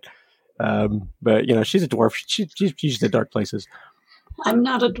see shit. But she's a dwarf. She's used to dark places. I'm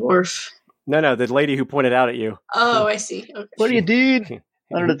not a dwarf. No, the lady who pointed out at you. Oh, I see. Okay. What are you doing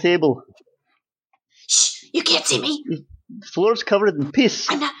under the table? Shh! You can't see me. The floor's covered in piss.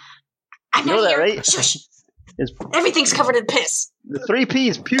 I'm not know here. That, right? Shush! Everything's covered in piss. The 3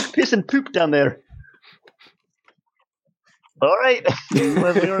 P's: puke, piss, and poop down there. All right.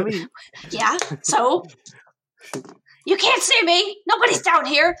 Yeah, so? You can't see me. Nobody's down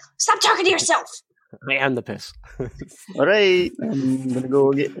here. Stop talking to yourself. I am the piss. All right. I'm going to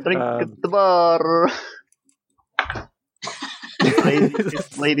go get a drink at the bar.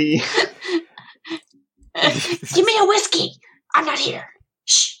 Lady. Give me a whiskey. I'm not here.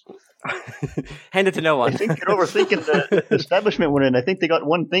 Shh. Hand it to no one. I think you're overthinking the establishment we're in. I think they got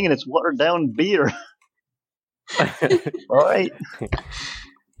one thing, and it's watered down beer. All right.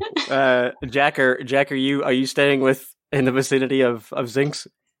 Jack, are you staying in the vicinity of Zinx?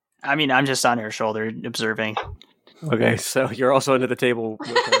 I mean, I'm just on her shoulder observing. Okay, so you're also under the table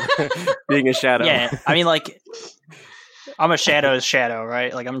with being a shadow. Yeah, I mean, like, I'm a shadow's shadow,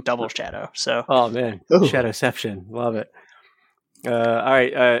 right? Like, I'm double shadow, so. Oh, man. Ooh. Shadowception. Love it. All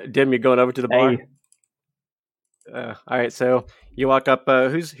right, Dim, you're going over to the bar? Hey. All right, so you walk up.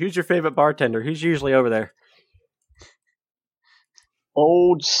 Who's your favorite bartender? Who's usually over there?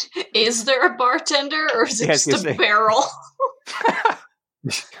 Is there a bartender, or is it just a barrel?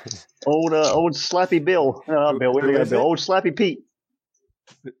 Old Slappy Bill. No, not Bill. Where do we got Bill? Old Slappy Pete.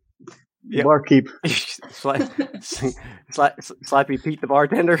 Yep. Barkeep. Slappy Pete the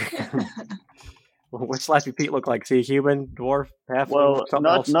bartender. What's Slappy Pete look like? Is he a human, dwarf, half? Well,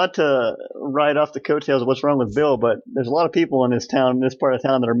 not to ride off the coattails of what's wrong with Bill, but there's a lot of people in this part of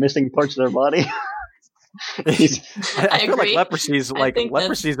town that are missing parts of their body. I feel like leprosy is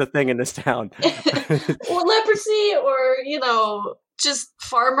the thing in this town. Well, leprosy, or just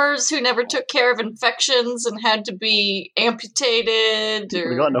farmers who never took care of infections and had to be amputated, or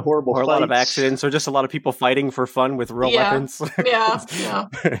we got into horrible fights. A lot of accidents, or just a lot of people fighting for fun with real weapons. Yeah.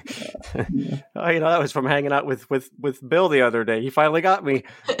 Oh, that was from hanging out with Bill the other day. He finally got me.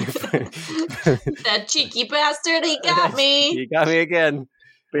 That cheeky bastard, he got me. He got me again.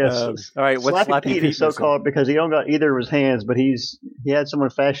 But yes, all right, what's Slappy Pete is so missing? called because he don't got either of his hands, but he had someone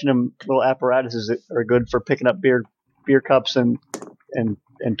fashion him little apparatuses that are good for picking up beer cups and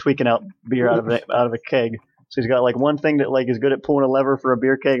tweaking out beer out of a keg. So he's got like one thing that like is good at pulling a lever for a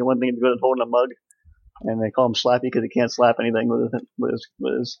beer keg, and one thing that's good at holding a mug. And they call him Slappy because he can't slap anything with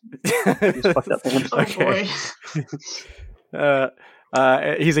his fucked up hands. Okay.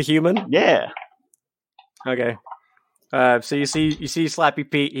 He's a human. Yeah. Okay. So you see Slappy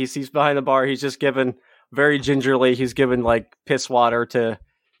Pete. He's behind the bar. He's just given very gingerly. He's given like piss water to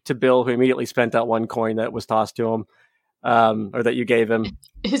Bill, who immediately spent that one coin that was tossed to him, or that you gave him.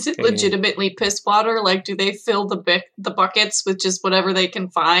 Is it legitimately piss water? Like, do they fill the buckets with just whatever they can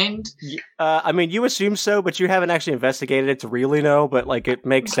find? I mean, you assume so, but you haven't actually investigated it to really know. But like, it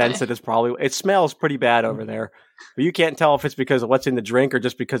makes sense that it smells pretty bad over there. But you can't tell if it's because of what's in the drink or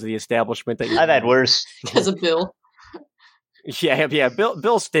just because of the establishment that I've had worse. Because of Bill. Yeah.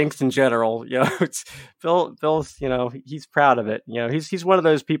 Bill stinks in general. You know, Bill's. You know, he's proud of it. You know, he's one of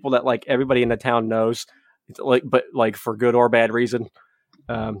those people that like everybody in the town knows, but for good or bad reason.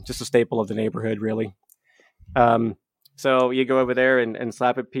 Just a staple of the neighborhood, really. So you go over there and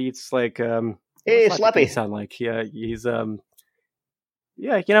Slappy Pete's like, hey, Slappy. Sound like he's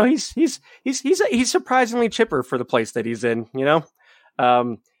yeah, you know, he's surprisingly chipper for the place that he's in. You know,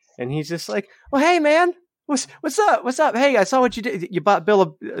 and he's just like, well, hey man. What's up? Hey, I saw what you did. You bought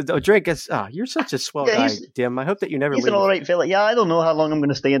Bill a drink. You're such a swell guy, Dim. I hope that you never leave. He's an all right fella. Yeah, I don't know how long I'm going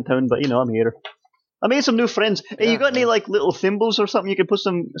to stay in town, but you know, I'm here. I made some new friends. Hey, you got any like little thimbles or something you could put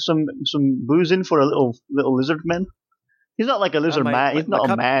some booze in for a little lizard man? He's not like a lizard man. He's not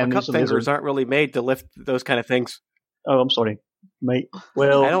a man. My cup fingers aren't really made to lift those kind of things. Oh, I'm sorry, mate.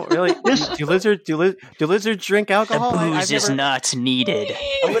 Well, I don't really. Do lizards drink alcohol? The booze is not needed.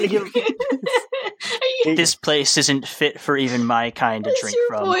 I'm going to give. This place isn't fit for even my kind to drink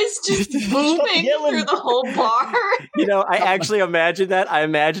from. Your voice just booming through the whole bar. You know, I actually imagine that. I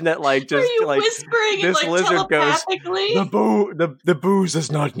imagine that, like, just are you like whispering this like lizard goes. The booze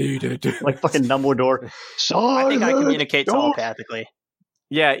is not needed. Like fucking Dumbledore. I think I communicate telepathically.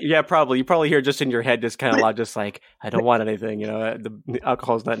 Yeah, probably. You probably hear just in your head, just kind of loud, just like, I don't want anything. You know, the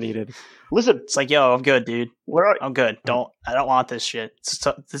alcohol's not needed. Listen, it's like, yo, I'm good, dude. I'm good. I don't want this shit.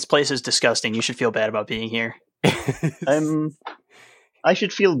 This place is disgusting. You should feel bad about being here. I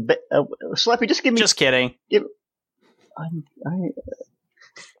should feel Slappy. Just give me. Just kidding.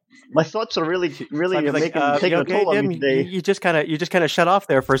 My thoughts are really taking a toll on me today. You just kind of shut off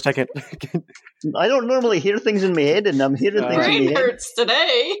there for a second. I don't normally hear things in my head, and I'm hearing things in my head. Brain hurts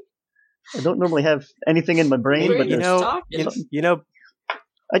today. I don't normally have anything in my brain, but you know,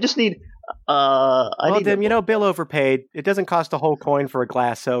 I just need. Dim, you know, Bill overpaid. It doesn't cost a whole coin for a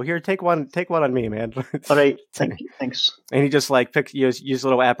glass, so here, take one on me, man. All right, thanks. And he just like use a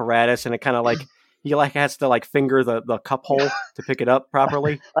little apparatus, and it kind of like. He like has to like finger the cup hole to pick it up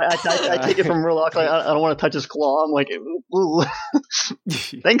properly. I take it from real luck. I don't want to touch his claw. I'm like, ooh.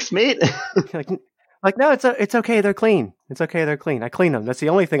 Thanks, mate. like no, it's okay. They're clean. It's okay. They're clean. I clean them. That's the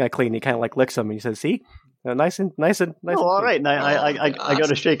only thing I clean. He kind of like licks them and he says, "See, nice and." Oh, all right. And I go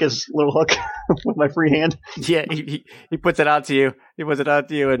to shake his little hook with my free hand. Yeah, he puts it out to you. He puts it out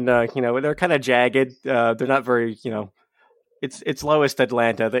to you, and you know, they're kind of jagged. They're not very, you know. It's lowest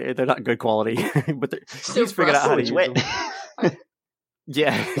Atlanta. They're not good quality, but he's figured out how to use them.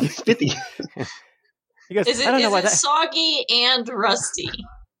 Yeah, spitty. He goes, is it soggy and rusty?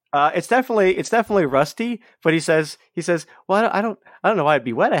 It's definitely rusty. But he says, well, I don't know why it'd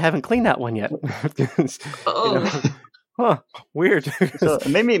be wet. I haven't cleaned that one yet. Oh, you know? Huh? Weird. So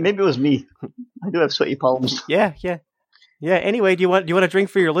maybe it was me. I do have sweaty palms. Yeah. Anyway, do you want a drink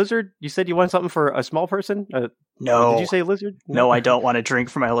for your lizard? You said you want something for a small person. No. Did you say lizard? No, I don't want a drink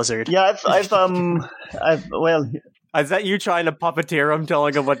for my lizard. Yeah, well. Is that you trying to puppeteer him,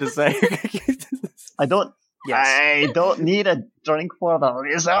 telling him what to say? I don't. Yes. I don't need a drink for the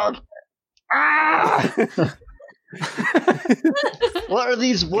lizard. What are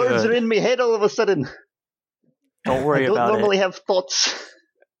these words that are in my head all of a sudden? Don't worry about it. I don't normally have thoughts.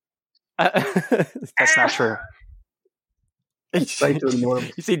 That's not true. You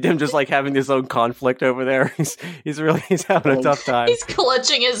see Dim just like having his own conflict over there. He's having a tough time. He's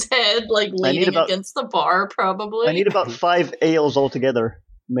clutching his head, like leaning against the bar. Probably. I need about 5 ales altogether,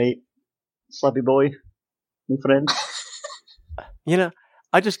 mate. Slappy boy, new friend. You know,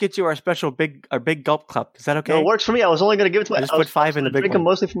 I just get you our special big gulp cup. Is that okay? No, it works for me. I was only going to give it to I just put 5 in the big one. Drink them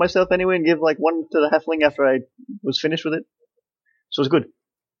mostly for myself anyway, and give like 1 to the halfling after I was finished with it. So it's good.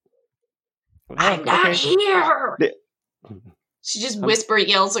 I'm not here. She just whisper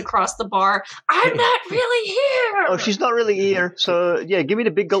yells across the bar, I'm not really here! Oh, she's not really here. So, yeah, give me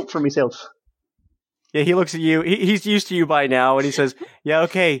the big gulp for myself. Yeah, he looks at you. He's used to you by now, and he says, yeah,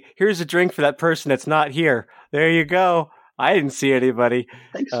 okay, here's a drink for that person that's not here. There you go. I didn't see anybody.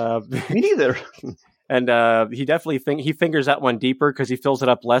 Thanks. Me neither. And he definitely he fingers that one deeper because he fills it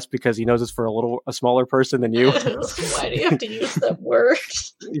up less because he knows it's for a smaller person than you. Why do you have to use that word?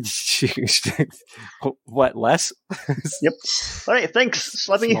 What, less? Yep. All right, thanks,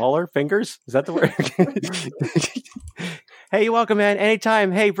 Slappy. Smaller fingers? Is that the word? Hey, you're welcome, man.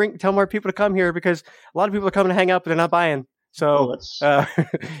 Anytime. Hey, tell more people to come here because a lot of people are coming to hang out, but they're not buying. So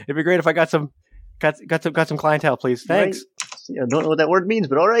it'd be great if I got some clientele, please. Thanks. Right. I don't know what that word means,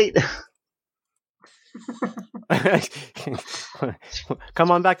 but all right.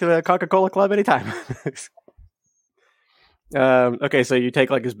 Come on back to the Coca-Cola Club anytime. Okay, so you take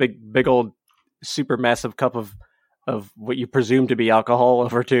like this big old super massive cup of what you presume to be alcohol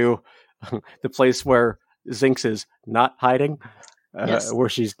over to the place where Zinx is not hiding, where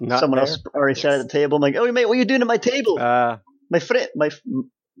she's not. Someone there. else already sat at the table. I'm like, oh mate, what are you doing at my table? My friend,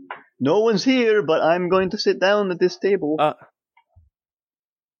 no one's here, but I'm going to sit down at this table.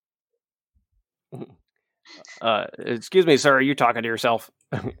 Excuse me, sir. Are you talking to yourself?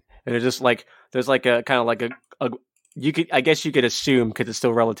 And it's just like there's like a kind of like a you could, I guess you could assume because it's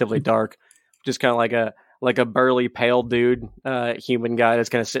still relatively dark, just kind of like a burly pale dude, human guy that's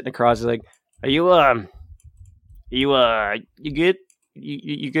kind of sitting across. He's like, are you you good?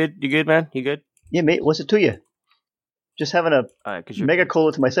 You good, man? You good? Yeah, mate. What's it to you? Just having a mega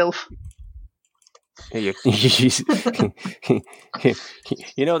cola to myself. You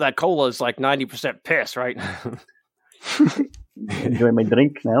know that cola is like 90% piss, right? Enjoy my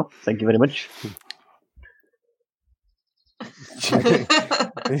drink now. Thank you very much.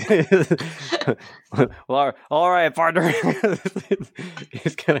 Well, all right, partner.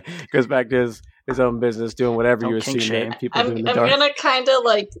 He's kind of goes back to his own business, doing whatever you assume people do in the dark. I'm gonna kind of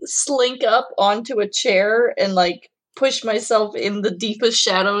like slink up onto a chair and like push myself in the deepest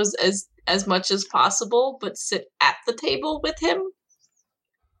shadows as much as possible, but sit at the table with him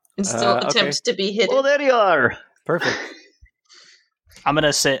and still attempt to be hidden. Oh, there you are. Perfect. I'm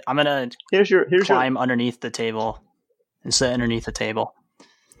gonna here's climb underneath the table and sit underneath the table.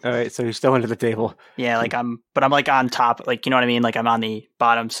 All right, so you're still under the table. Yeah, I'm like on top, like, you know what I mean? Like I'm on the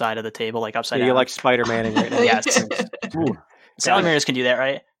bottom side of the table, like upside down. You're like Spider-Man right now. Yes. Salamanders can do that,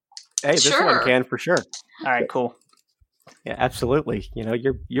 right? Hey, this one can for sure. All right, cool. Yeah, absolutely. You know,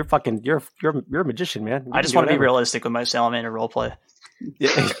 you're a magician, man. I just want to be realistic with my salamander roleplay.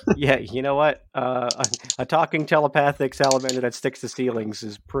 Yeah, you know what? A talking telepathic salamander that sticks to ceilings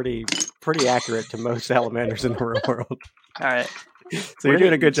is pretty accurate to most salamanders in the real world. All right. So you're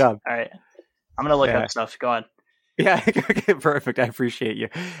doing a good job. All right. I'm going to look up stuff. Go on. Yeah, okay, perfect. I appreciate you.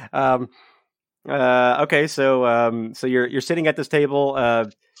 Okay, so you're sitting at this table.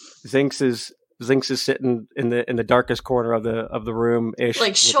 Zinx is sitting in the darkest corner of the room ish,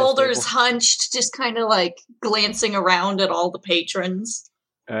 like shoulders hunched, just kind of like glancing around at all the patrons.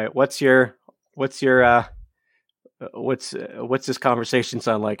 All right, what's this conversation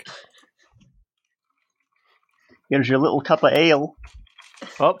sound like? Here's your little cup of ale.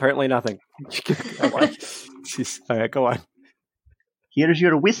 Oh, apparently nothing. All right, go on. Here's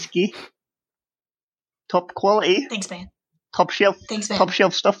your whiskey. Top quality. Thanks, man. Top shelf. Thanks, man. Top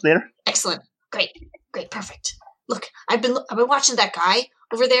shelf stuff there. Excellent. Great, perfect. Look, I've been watching that guy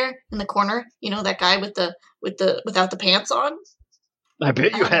over there in the corner. You know, that guy without the pants on. I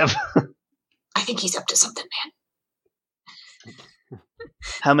bet you have. I think he's up to something, man.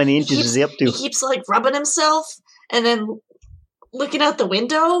 How many inches is he up to? He keeps like rubbing himself and then looking out the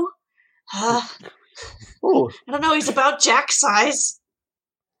window. I don't know. He's about Jack's size.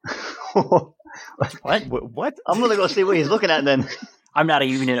 What? I'm gonna go see what he's looking at then. I'm not a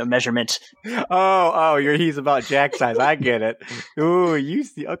unit of measurement. Oh, he's about Jack size. I get it. Ooh, you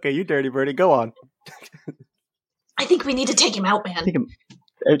see? Okay, you dirty birdie. Go on. I think we need to take him out, man. Take him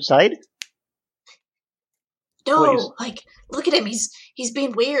outside? No, like look at him. He's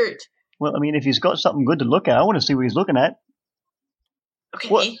being weird. Well, I mean, if he's got something good to look at, I want to see what he's looking at.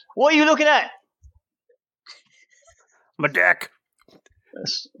 Okay. What are you looking at? My dick.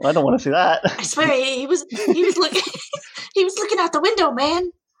 I don't want to see that. I swear he was looking he was looking out the window, man.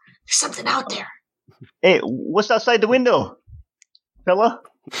 There's something out there. Hey, what's outside the window, fella?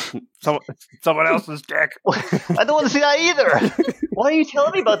 Someone else's dick. I don't want to see that either. Why are you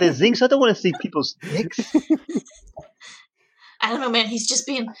telling me about this, Zinx? I don't want to see people's dicks. I don't know, man. He's just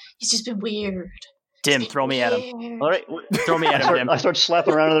been weird. Dim, throw me at him. All right. Throw me at him, Dim. I start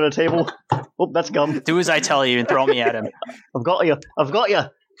slapping around under the table. Oh, that's gum. Do as I tell you and throw me at him. I've got you.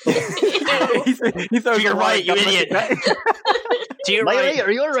 He throws To your the right, you water idiot. To your Am I right. right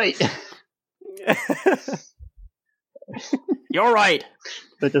or you're right? You're right.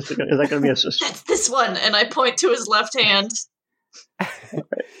 Is that going to be a... That's this one, and I point to his left hand.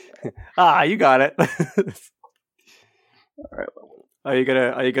 You got it. All right. Are you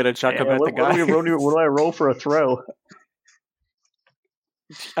gonna chuck him at the What guy? do I roll for a throw?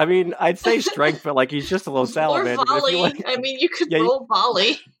 I mean, I'd say strength, but like he's just a little Or salamander. volley. I mean, you could roll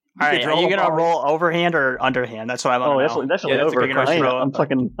volley. All right, are you going to roll roll overhand or underhand? That's what I want to know. Definitely Yeah, that's a over. good question.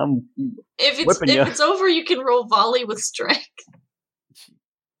 I'm If whipping you. it's over, you can roll volley with strength.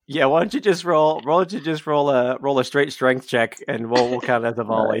 Yeah, why don't you just roll a straight strength check, and we'll count it as a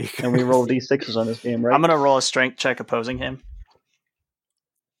volley. Right. And we roll d6s on this game, right? I'm going to roll a strength check opposing him.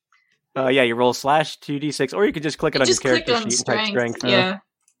 Yeah, you roll /2d6, or you could just click it on your character sheet and type strength. Yeah.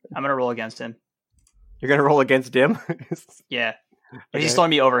 I'm going to roll against him. You're gonna roll against Dim. Yeah. Okay. He's throwing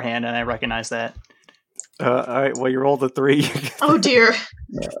me overhand, and I recognize that. All right. Well, you rolled a 3. Oh dear.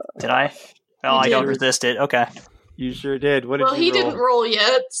 Did I? Oh, I don't resist it. Okay. You sure did. What did Well, you he roll? didn't roll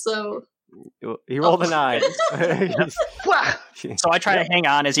yet, so. He rolled a 9. So I try to hang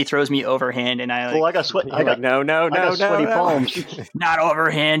on as he throws me overhand, and I I got sweat. I got no, sweaty palms. not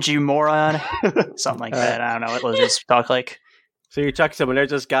overhand, you moron. Something like that. I don't know what lizards talk like. So you chuck someone.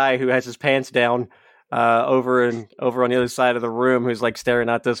 There's this guy who has his pants down over on the other side of the room, who's like staring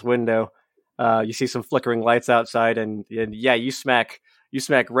out this window. You see some flickering lights outside, and yeah, you smack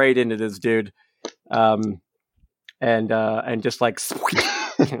right into this dude, and just like,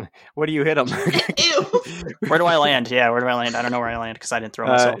 what do you hit him? Ew. Where do I land? Yeah, where do I land? I don't know where I land because I didn't throw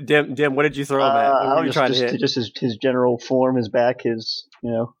myself. Dim, what did you throw him at? What were you trying to hit? Just his general form, his back, You're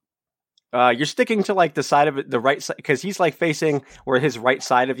sticking to like the side of it, the right side, because he's like facing where his right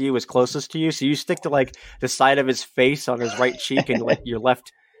side of you is closest to you. So you stick to like the side of his face on his right cheek, and like your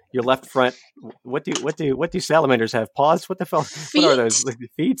left front. What do salamanders have? Paws? What the hell? Feet? What are those? Like,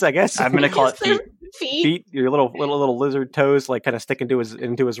 feet? I guess. I'm gonna call it feet. Feet? Your little lizard toes, like kind of stick into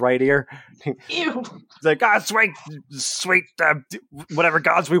his right ear. Ew. It's like, God, sweet, whatever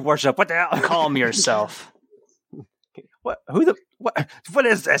gods we worship. What the hell? Calm yourself. What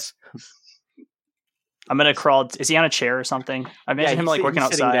is this? I'm gonna crawl. Is he on a chair or something? I imagine him like working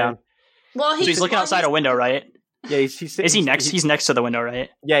he's sitting outside. down. Well, So he's looking outside a window, right? Yeah, he's sitting. Is he next? He's next to the window, right?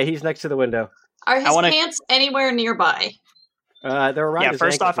 Yeah, he's next to the window. Are his pants anywhere nearby? They're around. Yeah. his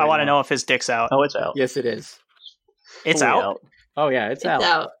First ankles off, I right want to now. know if his dick's out. Oh, it's out. Yes, it is. It's Fully out. Oh yeah, it's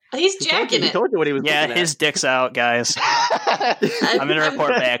out. He's jacking He it. told you what he was. Yeah, looking at. his dick's out, guys. I'm gonna report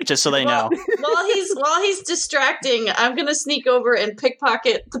back just so they know. While he's distracting, I'm gonna sneak over and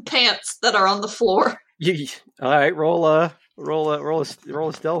pickpocket the pants that are on the floor. All right, roll a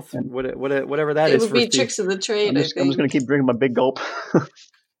stealth, whatever that is. It would be tricks of the trade. I'm just going to keep drinking my big gulp.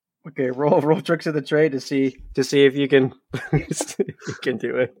 Okay, roll tricks of the trade to see if you can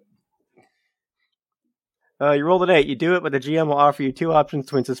do it. You rolled an 8. You do it, but the GM will offer you 2 options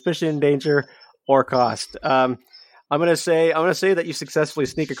between suspicion, danger, or cost. I'm gonna say that you successfully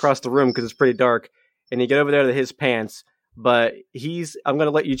sneak across the room because it's pretty dark, and you get over there to his pants. But I'm going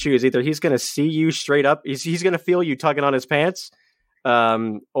to let you choose. Either he's going to see you straight up, he's going to feel you tugging on his pants,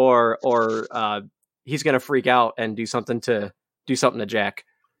 or he's going to freak out and do something to Jack,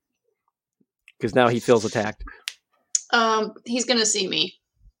 because now he feels attacked. He's going to see me.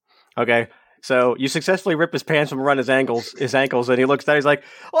 Okay, so you successfully rip his pants from around his ankles, and he looks down. He's like,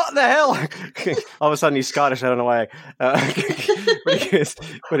 "What the hell?" All of a sudden, he's Scottish. I don't know why. But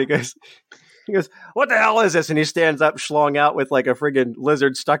he goes, "What the hell is this?" And he stands up, schlong out with like a friggin'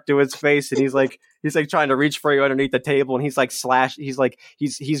 lizard stuck to his face, and he's like trying to reach for you underneath the table, and he's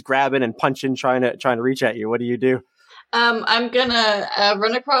he's grabbing and punching, trying to reach at you. What do you do? I'm gonna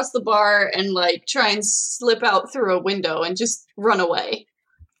run across the bar and like try and slip out through a window and just run away.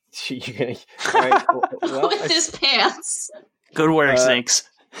 All right, with his pants. Good work, Zinks.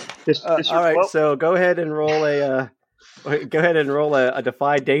 All right, so go ahead and roll a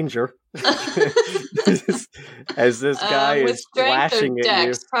defy danger. As this guy with is flashing at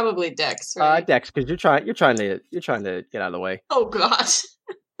Dex, you. Probably Dex, right? Dex, because you're trying to get out of the way. Oh God,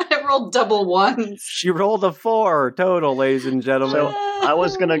 I rolled double ones. She rolled a 4 total, ladies and gentlemen. So I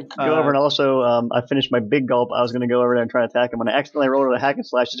was gonna go over and also I finished my big gulp. I was gonna go over there and try to attack him, and I accidentally rolled a hack and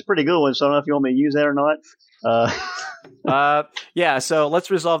slash. It's a pretty good one, so I don't know if you want me to use that or not. Yeah. So let's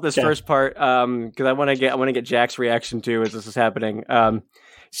resolve this first part because I want to get Jack's reaction too as this is happening.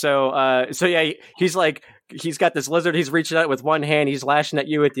 So yeah, he's like he's got this lizard. He's reaching out with one hand. He's lashing at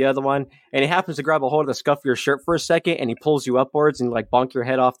you with the other one, and he happens to grab a hold of the scuff of your shirt for a second, and he pulls you upwards and like bonk your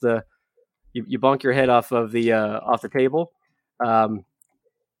head off the. You bonk your head off of the table, and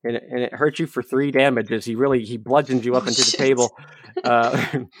it hurts you for 3 damage as he bludgeons you up into the table.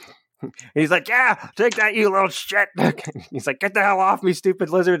 He's like, yeah, take that, you little shit. He's like, get the hell off me, stupid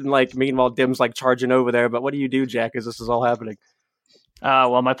lizard. And like, meanwhile, Dim's like charging over there. But what do you do, Jack, as this is all happening?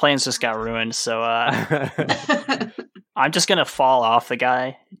 Well, my plans just got ruined, so I'm just gonna fall off the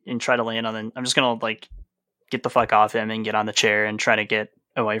guy and try to land on the. I'm just gonna like get the fuck off him and get on the chair and try to get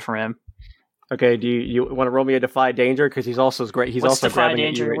away from him. Okay, do you want to roll me a Defy Danger? Because he's also great. He's What's also Defy grabbing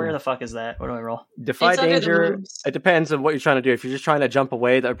Danger? at you right Where now. the fuck is that? What do I roll? Defy It's under the Danger. moves. It depends on what you're trying to do. If you're just trying to jump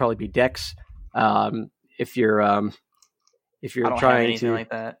away, that would probably be Dex. If you're I don't have trying anything to, like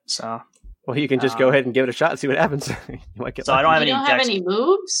that, so well, you can just go ahead and give it a shot and see what happens. You might get So I lucky. don't have You any don't have dex. any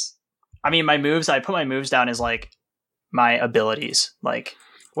moves? I mean, my moves. I put my moves down as like my abilities. Like,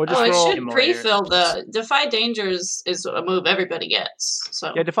 Well, just Oh, it roll. should Emulator. pre-fill the Defy Dangers is a move everybody gets.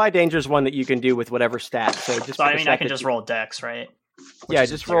 So Yeah, Defy Danger is one that you can do with whatever stat. So just so pick I a mean, stat I can that just you- roll Dex, right? Which Yeah, is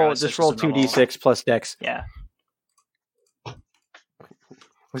just 0, roll. it's Just roll a normal- 2d6 plus Dex. Yeah.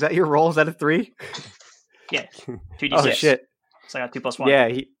 Was that your roll? Is that a 3? Yeah. 2d6. Oh shit! So I got 2 + 1.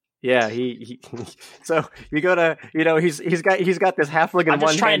 Yeah, he So you go to, he's got this halfling in I'm one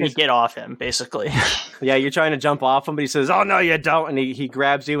just trying hand. to get off him, basically. Yeah, you're trying to jump off him, but he says, "Oh no, you don't!" And he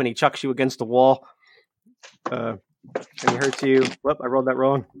grabs you and he chucks you against the wall. And he hurts you. Whoop! I rolled that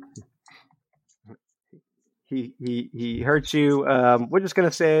wrong. He hurts you. We're just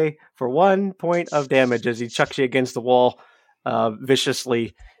gonna say for 1 point of damage as he chucks you against the wall,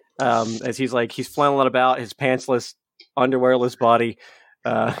 viciously. As he's flailing about, his pantsless, underwearless body,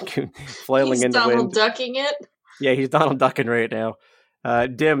 flailing he's in the Donald wind. ducking it. Yeah, he's Donald ducking right now.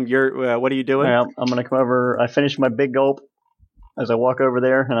 Dim, you're what are you doing? Well, I'm going to come over. I finish my big gulp as I walk over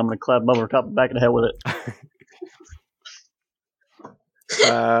there, and I'm going to clap him over top the back of the head with it.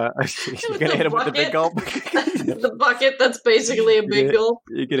 You're gonna hit him with the big gulp. The bucket that's basically a big Yeah. gulp.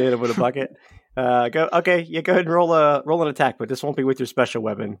 You can hit him with a bucket. Go ahead and roll an attack, but this won't be with your special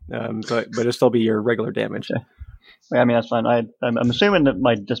weapon. But it'll still be your regular damage. I mean, that's fine. I'm assuming that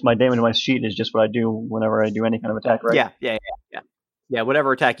my damage on my sheet is just what I do whenever I do any kind of attack, right? Yeah.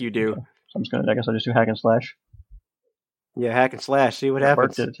 Whatever attack you do. So I'm just I guess I'll just do hack and slash. Yeah, hack and slash. See what What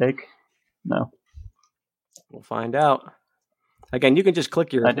happens. did it take? No. We'll find out. Again, you can just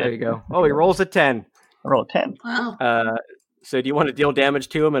click your. I did. There you go. Oh, he rolls a 10. I rolled a 10. Wow. So do you want to deal damage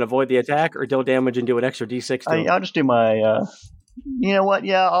to him and avoid the attack, or deal damage and do an extra d6 to him? I'll just do my. You know what?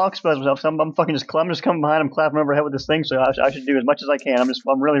 Yeah, I'll expose myself. So I'm fucking just. I'm just coming behind him, clapping over the head with this thing. So I should do as much as I can.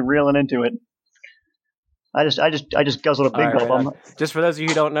 I'm really reeling into it. I just guzzled a big All right, gulp. Just for those of you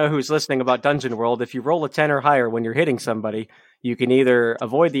who don't know who's listening about Dungeon World, if you roll a 10 or higher when you're hitting somebody, you can either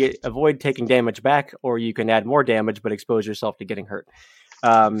avoid taking damage back, or you can add more damage but expose yourself to getting hurt.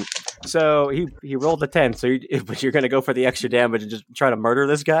 So he rolled a 10. So you're going to go for the extra damage and just try to murder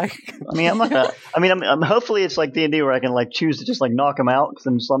this guy. I mean, I'm not gonna. I mean, I'm hopefully it's like D&D where I can like choose to just like knock him out. Because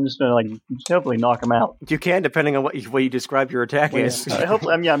I'm just gonna like hopefully knock him out. You can, depending on what you describe your attack as.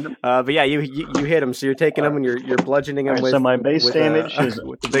 Hopefully, But yeah, you hit him. So you're taking him and you're bludgeoning him Alright, with. so my base with, damage is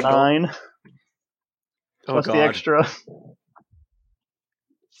with the big 9 Oh plus god, the extra.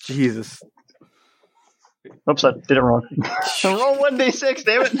 Jesus! Oops, I did it wrong. Roll 1d6,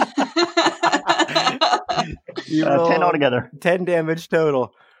 damn it. You 10 roll altogether. 10 damage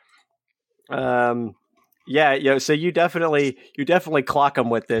total. Yeah. So you definitely clock him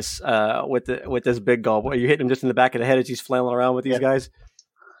with this with this big gulp. You hit him just in the back of the head as he's flailing around with these guys.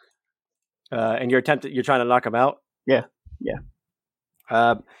 And you're trying to knock him out. Yeah.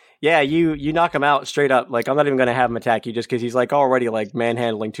 You knock him out straight up. Like, I'm not even going to have him attack you just because he's like already like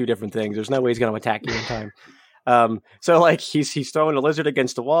manhandling 2 different things. There's no way he's going to attack you in time. So like he's throwing a lizard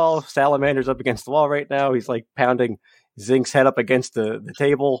against the wall. Salamander's up against the wall right now. He's like pounding Zink's head up against the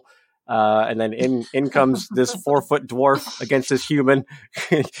table. And then in comes this 4-foot dwarf against this human.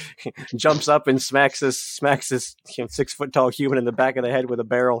 Jumps up and smacks this 6-foot tall human in the back of the head with a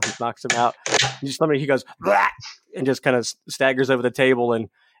barrel. He knocks him out. He goes "Blah!" and just kind of staggers over the table. And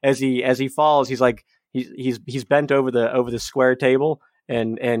as he falls, he's like he's bent over the square table,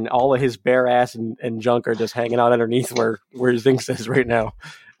 and all of his bare ass and junk are just hanging out underneath where Zink is right now.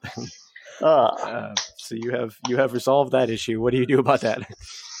 So you have resolved that issue. What do you do about that?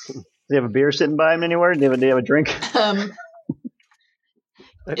 Do they have a beer sitting by him anywhere? Do they have a drink? Sure.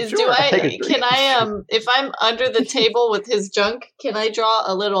 Can I if I'm under the table with his junk, can I draw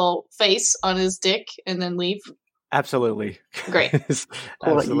a little face on his dick and then leave? Absolutely. Great.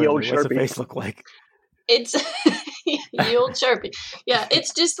 Absolutely. Yo, What's the Sharpie. face look like? It's the old Sharpie. Yeah,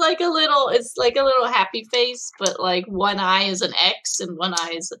 it's just like a little happy face, but like one eye is an X and one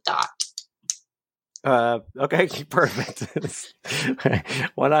eye is a dot. Okay, perfect.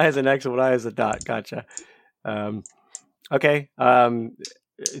 One eye is an X and one eye is a dot. Gotcha. Okay.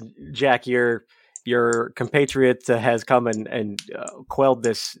 Jack, your compatriot has come and quelled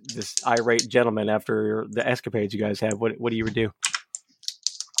this irate gentleman after the escapades you guys have. What do you do?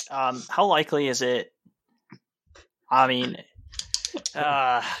 How likely is it? I mean,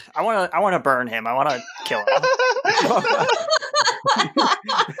 I want to burn him. I want to kill him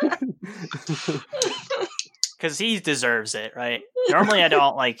because he deserves it, right? Normally, I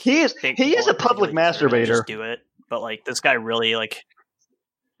don't like. He is a public masturbator. Just do it, but like this guy really like.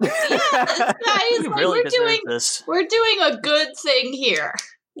 Yeah, this guy is like, really we're doing a good thing here.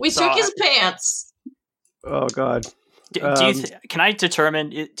 We took his pants. Oh God. Can I determine?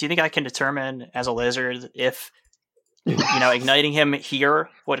 Do you think I can determine as a lizard if igniting him here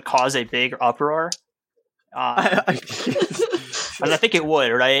would cause a big uproar? I think it would,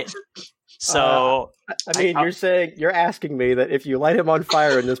 right? So I mean, you're asking me that if you light him on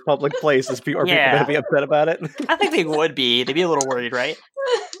fire in this public place, are people going to be upset about it? I think they would be. They'd be a little worried, right?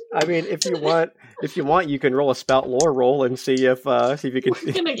 I mean, if you want, you can roll a spout lore roll and see if you can.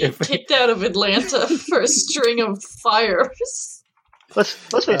 We're gonna get kicked out of Atlanta for a string of fires. Let's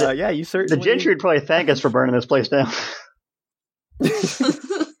face it. Yeah, you certainly. The gentry would probably thank us for burning this place down.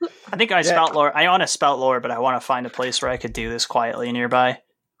 I think I spout lore. I want to spout lore, but I want to find a place where I could do this quietly nearby.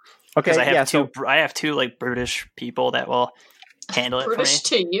 Okay, I have two like brutish people that will handle it brutish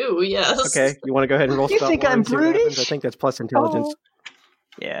for me. To you, yes. Okay, you want to go ahead and roll? You think I'm brutish? I think that's plus intelligence. Oh.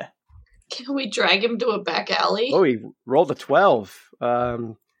 Yeah. Can we drag him to a back alley? Oh, he rolled a 12. Yeah.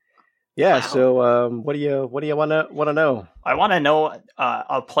 Wow. So, what do you want to know? I want to know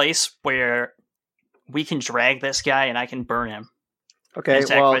a place where we can drag this guy and I can burn him. Okay. And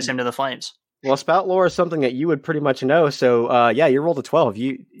sacrifice him to the flames. Well, spout lore is something that you would pretty much know. So, yeah, you rolled a 12.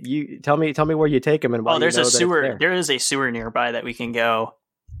 You tell me where you take him and why. Oh, there's a sewer. There is a sewer nearby that we can go.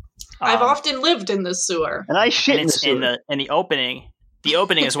 I've often lived in the sewer, and I shit in the sewer. In the opening. The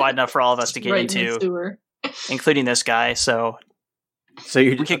opening is wide enough for all of us to get into, including this guy. So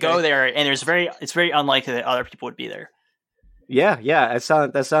we could go there, and it's very unlikely that other people would be there. Yeah.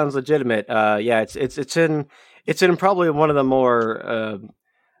 That sounds legitimate. Yeah, it's in probably one of the more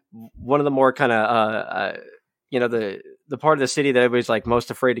kind of the part of the city that everybody's like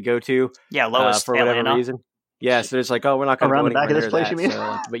most afraid to go to. Yeah, lowest for whatever Atlanta. reason. Yeah, so it's like, oh, we're not going to go around the back of this place. That, you mean?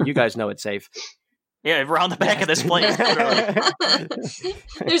 so, but you guys know it's safe. Yeah, around the back of this place. There's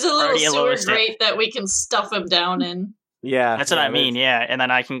a little sewer grate that we can stuff him down in. Yeah, that's what I mean. Yeah, and then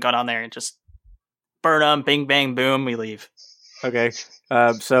I can go down there and just burn them. Bing, bang, boom. We leave. Okay.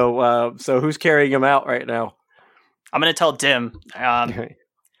 So who's carrying him out right now? I'm gonna tell Dim.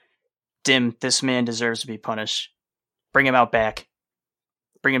 Dim, this man deserves to be punished. Bring him out back.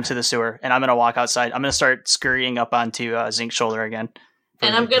 Bring him to the sewer, and I'm gonna walk outside. I'm gonna start scurrying up onto Zink's shoulder again.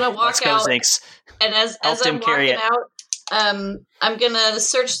 And I'm gonna walk out. Zinks. And as I'm walking out, I'm gonna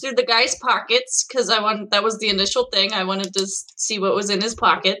search through the guy's pockets because that was the initial thing. I wanted to see what was in his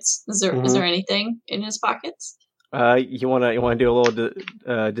pockets. Is there anything in his pockets? You wanna do a little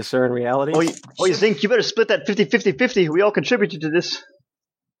discern reality? You think you better split that 50-50-50. We all contributed to this.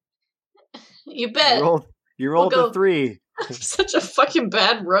 You bet. You rolled a 3. I'm such a fucking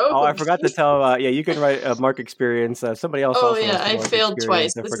bad rogue. Oh, I forgot to tell. Yeah, you can write a mark experience. Somebody else. Oh yeah, I failed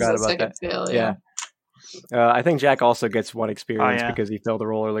twice. This is a second fail. Yeah. I think Jack also gets 1 experience because he failed the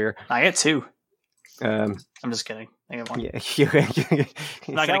roll earlier. I get 2. I'm just kidding. I get 1. Yeah,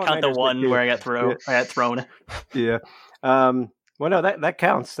 I'm not gonna count the 1 where I got thrown. Yeah. Well, no, that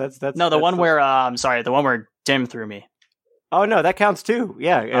counts. That's no the one where the one where Dim threw me. Oh no, that counts too.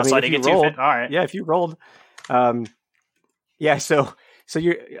 Yeah. I mean, I didn't get 2. All right. Yeah, if you rolled. Yeah, so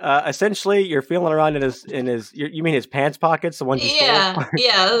you're essentially you're feeling around in his you mean his pants pockets, the ones you stole?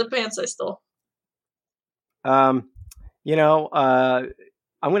 Yeah, the pants I stole. I'm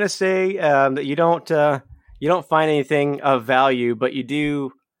gonna say that you don't find anything of value, but you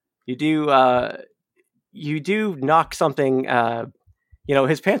do knock something.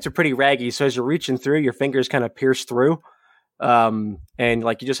 His pants are pretty raggy, so as you're reaching through, your fingers kind of pierce through, and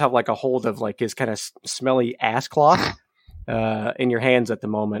like you just have like a hold of like his kind of smelly ass cloth. In your hands at the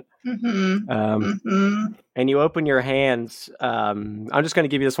moment. And you open your hands. I'm just going to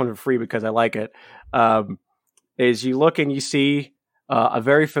give you this one for free because I like it. Is you look and you see a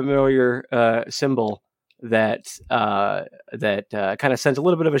very familiar symbol that kind of sends a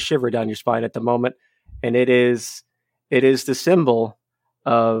little bit of a shiver down your spine at the moment. And it is the symbol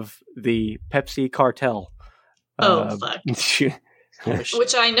of the Pepsi cartel. Fuck.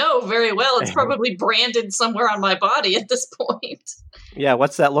 Which I know very well. It's probably branded somewhere on my body at this point. Yeah,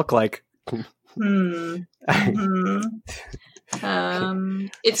 what's that look like? Mm-hmm.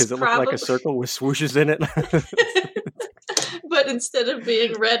 It's Does it look like a circle with swooshes in it? But instead of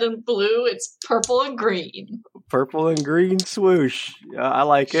being red and blue, it's purple and green. Purple and green swoosh. I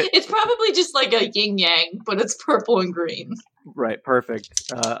like it. It's probably just like a yin-yang, but it's purple and green. Right,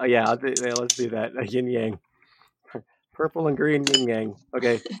 perfect. Yeah, let's do that. A yin-yang. Purple and green yin-yang.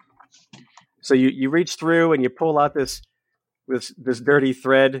 Okay. So you reach through and you pull out this dirty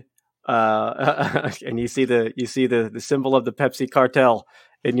thread, and you see the symbol of the Pepsi cartel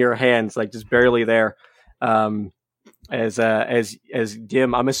in your hands, like just barely there. As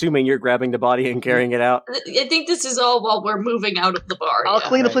Dim, I'm assuming you're grabbing the body and carrying it out. I think this is all while we're moving out of the bar. I'll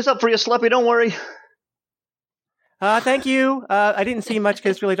clean the place up for you, Slappy. Don't worry. Thank you. I didn't see much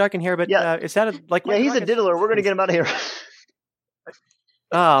because it's really dark in here, but it sounded like... Yeah, he's a diddler. We're going to get him out of here.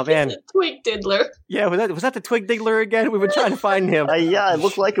 Oh, man. He's a twig diddler. Yeah, was that the twig diddler again? We've been trying to find him. Yeah, it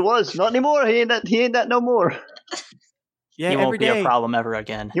looked like it was. Not anymore. He ain't that no more. Yeah, he won't be a problem ever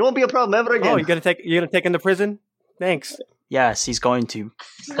again. He won't be a problem ever again. Oh, you're gonna take him to prison? Thanks. Yes, he's going to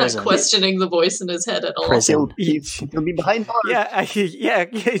He's prison. not questioning the voice in his head at all. Prison. He'll be behind bars. Yeah, I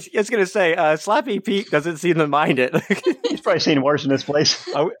was gonna say, Slappy Pete doesn't seem to mind it. He's probably seen worse in this place.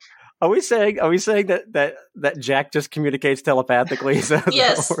 Are we saying that Jack just communicates telepathically?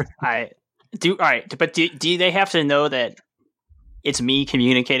 Yes. All right, but do they have to know that it's me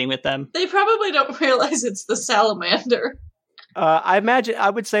communicating with them? They probably don't realize it's the salamander. I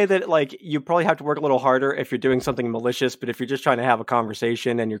would say that like you probably have to work a little harder if you're doing something malicious, but if you're just trying to have a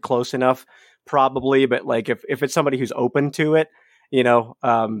conversation and you're close enough, probably. But like if it's somebody who's open to it,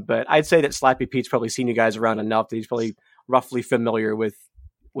 but I'd say that Slappy Pete's probably seen you guys around enough that he's probably roughly familiar with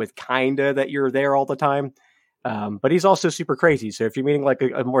kinda that you're there all the time. But he's also super crazy. So if you're meeting like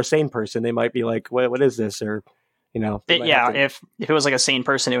a more sane person, they might be like, what is this? Or, if it was like a sane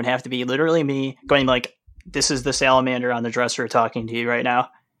person, it would have to be literally me going like, this is the salamander on the dresser talking to you right now.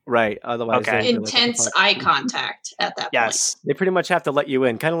 Right. Otherwise, okay. Intense eye contact at that point. Yes. They pretty much have to let you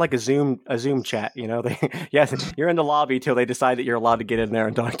in, kind of like a Zoom chat. You're in the lobby till they decide that you're allowed to get in there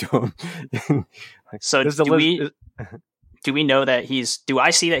and talk to them. So do we know that do I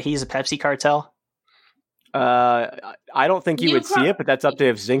see that he's a Pepsi cartel? I don't think you would see it, but that's up to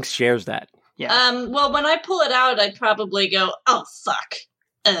if Zinx shares that. Yeah. Well, when I pull it out, I'd probably go, oh, fuck.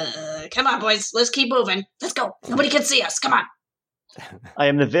 Come on, boys. Let's keep moving. Let's go. Nobody can see us. Come on. I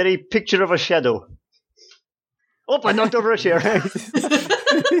am the very picture of a shadow. Oh, I knocked over a chair.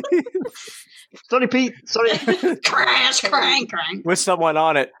 Sorry, Pete. Sorry. Crash, crank. With someone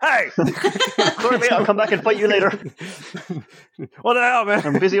on it. Hey! Sorry, mate. I'll come back and fight you later. What the hell, man?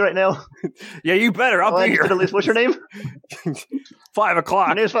 I'm busy right now. Yeah, you better. I'll be here. What's your name? 5 o'clock.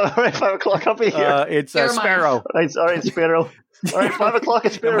 My name's 5 o'clock. I'll be here. It's Sparrow. All right, Sparrow. All right, 5 o'clock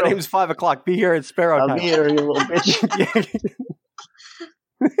at Sparrow. My name's 5 o'clock. Be here at Sparrow time. I'll be here, you little bitch.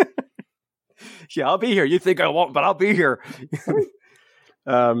 Yeah, I'll be here. You think I won't, but I'll be here.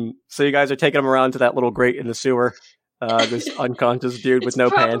 So you guys are taking him around to that little grate in the sewer. This unconscious dude with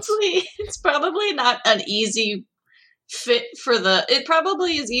no pants. It's probably not an easy fit for it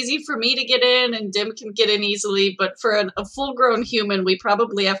probably is easy for me to get in and Dim can get in easily, but for a full-grown human, we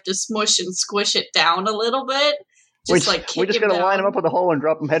probably have to smush and squish it down a little bit. We're just going to line him up with a hole and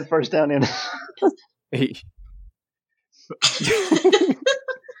drop him head first down in.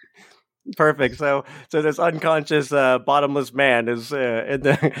 Perfect. So this unconscious bottomless man is in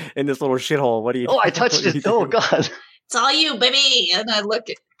this little shithole. What do you? Oh, I touched it. Oh God! It's all you, baby. And I look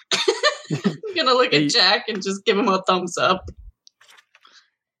at. I'm gonna look at Jack and just give him a thumbs up.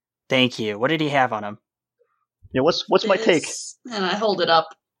 Thank you. What did he have on him? Yeah. What's my take? And I hold it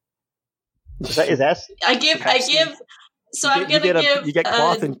up. Is that his ass? I give. So I'm gonna give. You get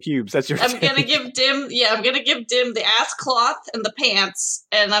cloth and pubes. That's your. I'm gonna give Dim. Yeah, I'm gonna give Dim the ass cloth and the pants,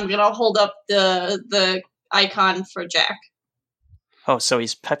 and I'm gonna hold up the icon for Jack. Oh, so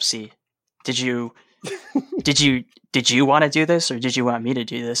he's Pepsi. Did you want to do this, or did you want me to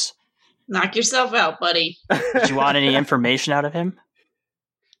do this? Knock yourself out, buddy. Did you want any information out of him?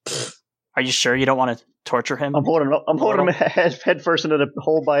 Are you sure you don't want to torture him? I'm holding him head first into the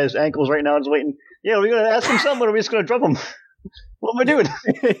hole by his ankles right now. Just waiting. Yeah, we're gonna ask him something, or are we just gonna drop him? What am I doing?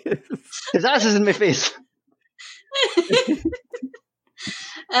 His ass is in my face.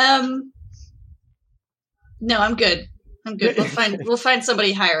 No, I'm good. We'll find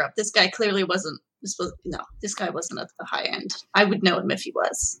somebody higher up. This guy clearly wasn't. This guy wasn't at the high end. I would know him if he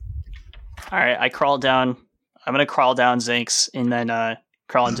was. All right, I crawl down. I'm gonna crawl down Zinx and then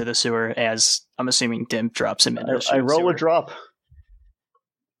crawl into the sewer as I'm assuming Dim drops him into the I roll sewer. a drop.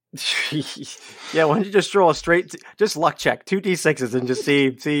 Yeah, why don't you just roll a straight, just luck check, 2d6s, and just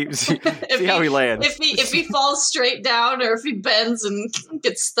see how he lands. If he falls straight down, or if he bends and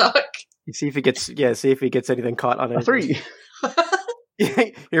gets stuck. You see if he gets, see if he gets anything caught on it. A 3.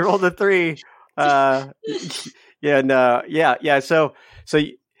 He rolled a 3. So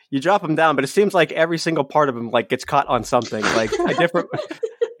you drop him down, but it seems like every single part of him like gets caught on something, like a different.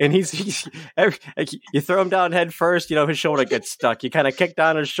 And you throw him down head first, his shoulder gets stuck. You kind of kick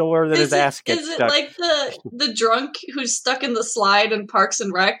down his shoulder, then his ass gets stuck. Is it like the drunk who's stuck in the slide in Parks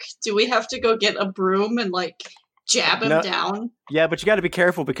and Rec? Do we have to go get a broom and like jab him down? Yeah, but you got to be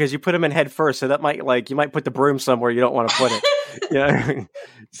careful because you put him in head first, so that might you might put the broom somewhere you don't want to put it. Yeah.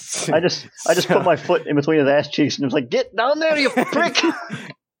 I just put my foot in between his ass cheeks and was like, "Get down there, you prick!"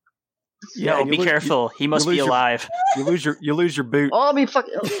 Yeah, be careful. He must be alive. You lose your boot. Oh, me fuck!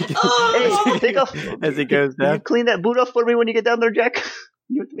 Hey, take off as he goes down. You clean that boot off for me when you get down there, Jack.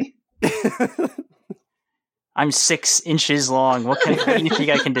 You with me? I'm 6 inches long. What do you think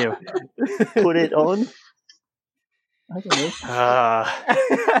I can do? Put it on. I don't know.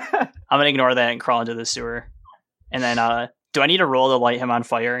 I'm gonna ignore that and crawl into the sewer. And then, do I need to roll to light him on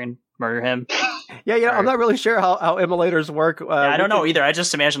fire and murder him? Yeah, I'm not really sure how immolators work. I don't know either. I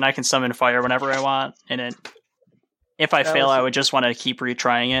just imagine I can summon fire whenever I want, and if I fail, I would just want to keep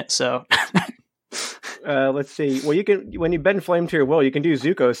retrying it. So, let's see. Well, you can when you bend flame to your will, you can do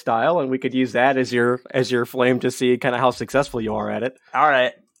Zuko style, and we could use that as your flame to see kind of how successful you are at it. All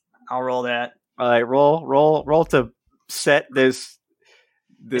right, I'll roll that. All right, roll to set this.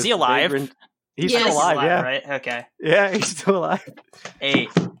 Is he alive? He's still alive. Yeah. Right. Okay. Yeah, he's still alive. 8.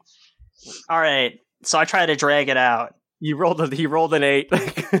 All right. So I try to drag it out. He rolled an 8.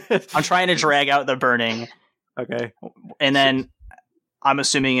 I'm trying to drag out the burning. Okay. And then I'm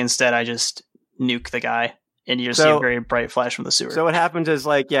assuming instead I just nuke the guy, and you just see a very bright flash from the sewer. So what happens is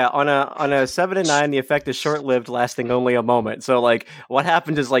on a 7 and 9, the effect is short lived, lasting only a moment. So what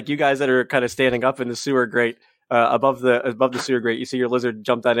happens is you guys that are kind of standing up in the sewer grate. Above the sewer grate, you see your lizard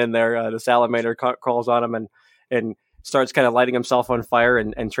jump that in there. The salamander crawls on him and starts kind of lighting himself on fire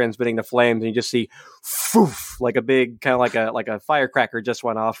and transmitting the flames. And you just see, foof, like a big kind of like a firecracker just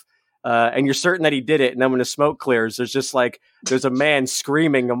went off. And you're certain that he did it. And then when the smoke clears, there's a man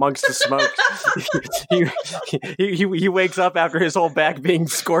screaming amongst the smoke. he wakes up after his whole back being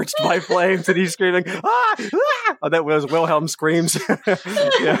scorched by flames, and he's screaming, "Ah! Ah!" Oh, that was Wilhelm screams.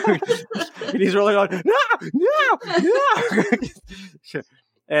 And he's rolling on, no.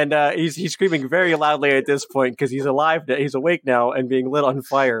 And he's screaming very loudly at this point because he's alive. He's awake now and being lit on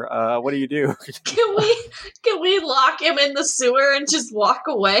fire. What do you do? Can we lock him in the sewer and just walk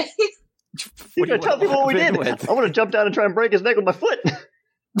away? You gotta tell people what we did. I want to jump down and try and break his neck with my foot.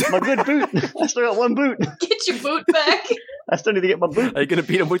 My good boot. I still got one boot. Get your boot back. I still need to get my boot. Are you gonna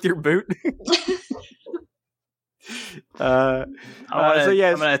beat him with your boot? I'm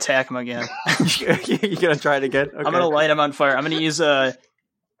gonna attack him again. You gonna try it again? Okay. I'm gonna light him on fire. I'm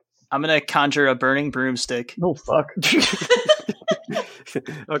gonna conjure a burning broomstick. Oh fuck.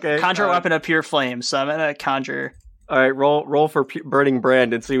 Okay. Conjure a weapon of pure flame. So I'm gonna conjure. All right, roll for burning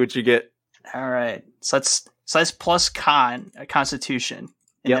brand and see what you get. All right, so that's plus constitution,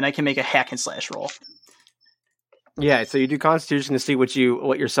 and then I can make a hack and slash roll. Yeah, so you do constitution to see what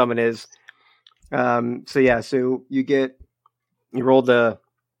your summon is. So you roll the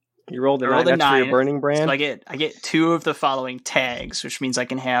 9 for your burning brand. So I get 2 of the following tags, which means I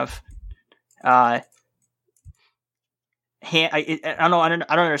can have I don't know. I don't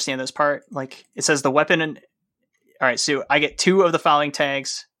understand this part. Like it says the weapon and all right. So I get 2 of the following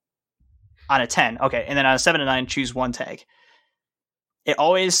tags on a 10. Okay, and then on a 7 and 9, choose 1 tag.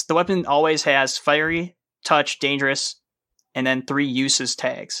 The weapon always has fiery, touch, dangerous, and then 3 uses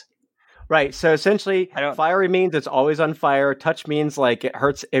tags. Right. So essentially, fiery means it's always on fire. Touch means it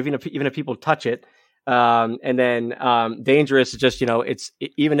hurts even if people touch it. And then dangerous is just it's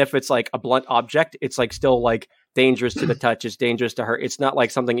even if it's a blunt object, it's still dangerous to the touch. It's dangerous to hurt. It's not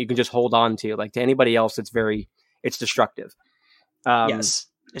something you can just hold on to. To anybody else, it's destructive. Yes.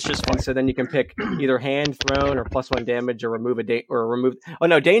 It's just fire. So then you can pick either hand, thrown, or +1 damage, or remove remove. Oh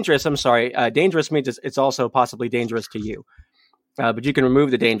no, dangerous. I'm sorry. Dangerous means it's also possibly dangerous to you. But you can remove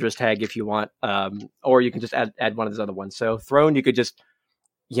the dangerous tag if you want, or you can just add one of those other ones. So thrown, you could just,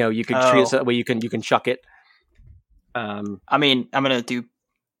 you could treat it so that way you can chuck it. I'm gonna do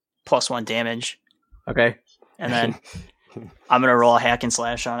 +1 damage. Okay. And then I'm gonna roll a hack and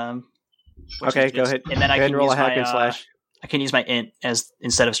slash on him. Okay, go ahead. And then I can roll use a hack and slash. I can use my int as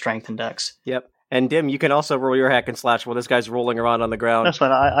instead of strength and dex. Yep. And Dim, you can also roll your hack and slash while this guy's rolling around on the ground. That's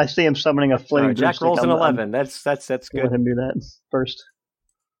fine. I see him summoning a flame. Jack rolls an 11. That's good. Let him do that first.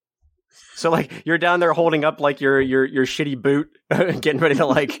 So like you're down there holding up like your shitty boot, getting ready to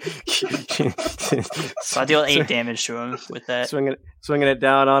like. So I deal 8 damage to him with that. Swinging it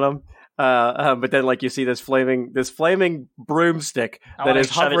down on him. But then like you see this flaming broomstick that is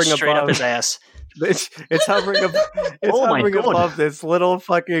hovering straight above up his ass. It's hovering above this little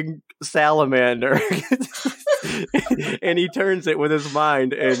fucking salamander. And he turns it with his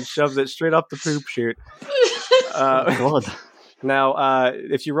mind and shoves it straight up the poop chute. God. Now,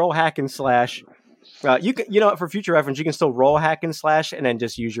 if you roll hack and slash, you can, for future reference, you can still roll hack and slash and then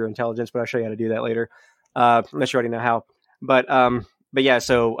just use your intelligence. But I'll show you how to do that later, unless you already know how. But yeah.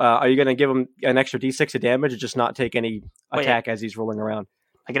 So, are you going to give him an extra D6 of damage, or just not take any attack as he's rolling around?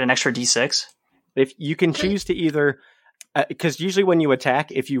 I get an extra D6. If you can choose to either, because usually when you attack,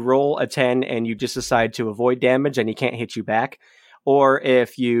 if you roll a 10 and you just decide to avoid damage and he can't hit you back, or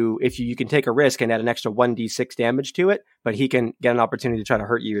if you can take a risk and add an extra 1d6 damage to it, but he can get an opportunity to try to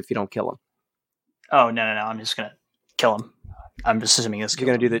hurt you if you don't kill him. Oh no! I'm just gonna kill him. I'm just assuming this.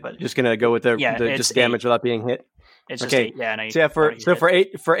 You're gonna just gonna go with the just damage without being hit. It's okay. Just 8, yeah.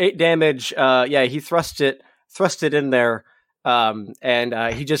 And for 8 damage, he thrust it in there. And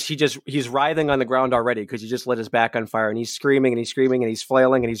he's writhing on the ground already because he just lit his back on fire, and he's screaming and he's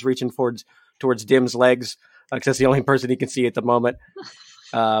flailing and he's reaching towards Dim's legs because that's the only person he can see at the moment.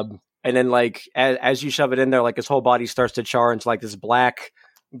 And then like as you shove it in there, like his whole body starts to char into like this black,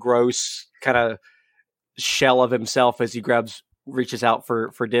 gross kind of shell of himself as he reaches out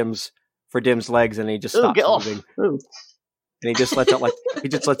for Dim's legs, and he just stops moving. And he just lets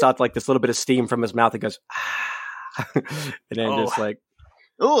out like this little bit of steam from his mouth. He goes. And then just like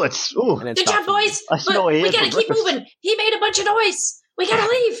good job, boys. But we gotta keep moving. He made a bunch of noise. We gotta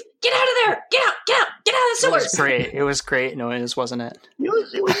leave. Get out of there. Get out of the sewers. It was great noise, wasn't it?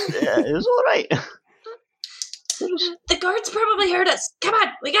 It was all right. The guards probably heard us. Come on,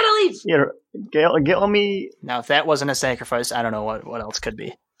 we gotta leave. Yeah, get on me. Now if that wasn't a sacrifice, I don't know what else could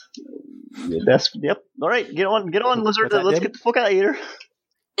be. Yep. All right, get on, lizard. Let's get the fuck out of here.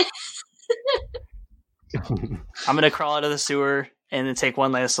 I'm gonna crawl out of the sewer and then take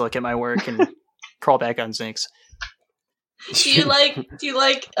one last look at my work and crawl back on Zinx. Do you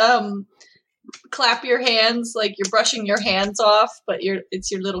clap your hands like you're brushing your hands off, but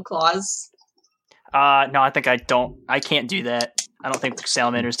it's your little claws? No, I think I can't do that. I don't think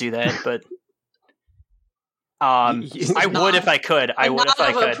salamanders do that, but I would if I could. I would if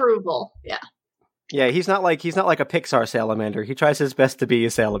I could. Approval. Yeah. Yeah, he's not like a Pixar salamander. He tries his best to be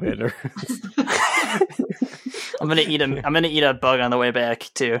a salamander. I'm gonna eat a bug on the way back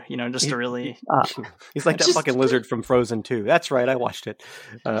too. Just to really. He's like that fucking lizard from Frozen 2. That's right, I watched it.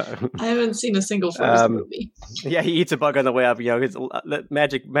 I haven't seen a single Frozen movie. Yeah, he eats a bug on the way up. His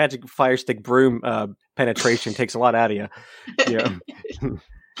magic fire stick broom penetration takes a lot out of you. Yeah.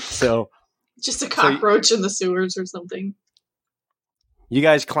 So. Just a cockroach in the sewers or something. You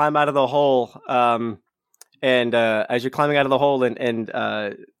guys climb out of the hole, and as you're climbing out of the hole, and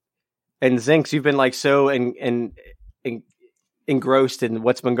Zinx, you've been like so engrossed in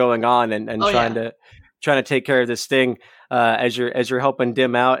what's been going on, and trying to take care of this thing as you're helping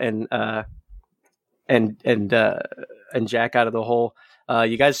Dim out and Jack out of the hole.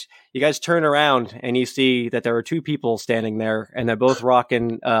 You guys turn around and you see that there are 2 people standing there, and they're both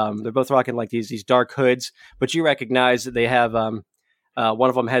rocking like these dark hoods, but you recognize that they have one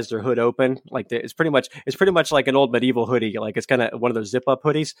of them has their hood open, like it's pretty much like an old medieval hoodie, like it's kind of one of those zip up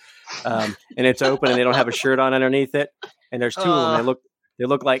hoodies, and it's open and they don't have a shirt on underneath it. And there's 2 of them. They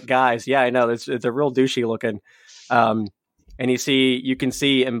look like guys. Yeah, I know. It's a real douchey looking. And you can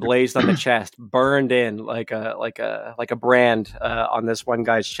see emblazed on the chest, burned in like a brand on this one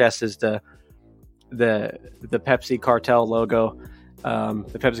guy's chest is the Pepsi cartel logo.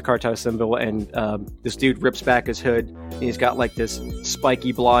 The Pepsi cartel symbol, and this dude rips back his hood, and he's got like this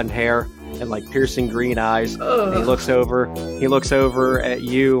spiky blonde hair and like piercing green eyes. And he looks over at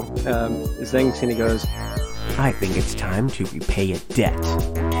you, Zinx, and he goes, "I think it's time to repay a debt."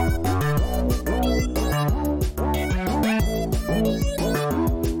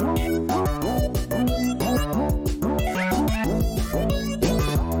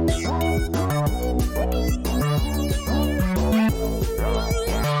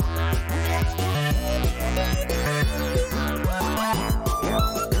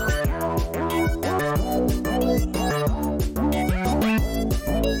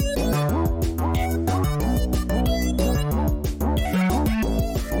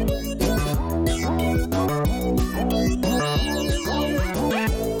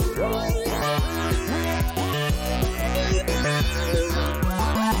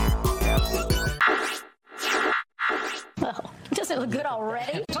 good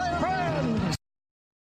already?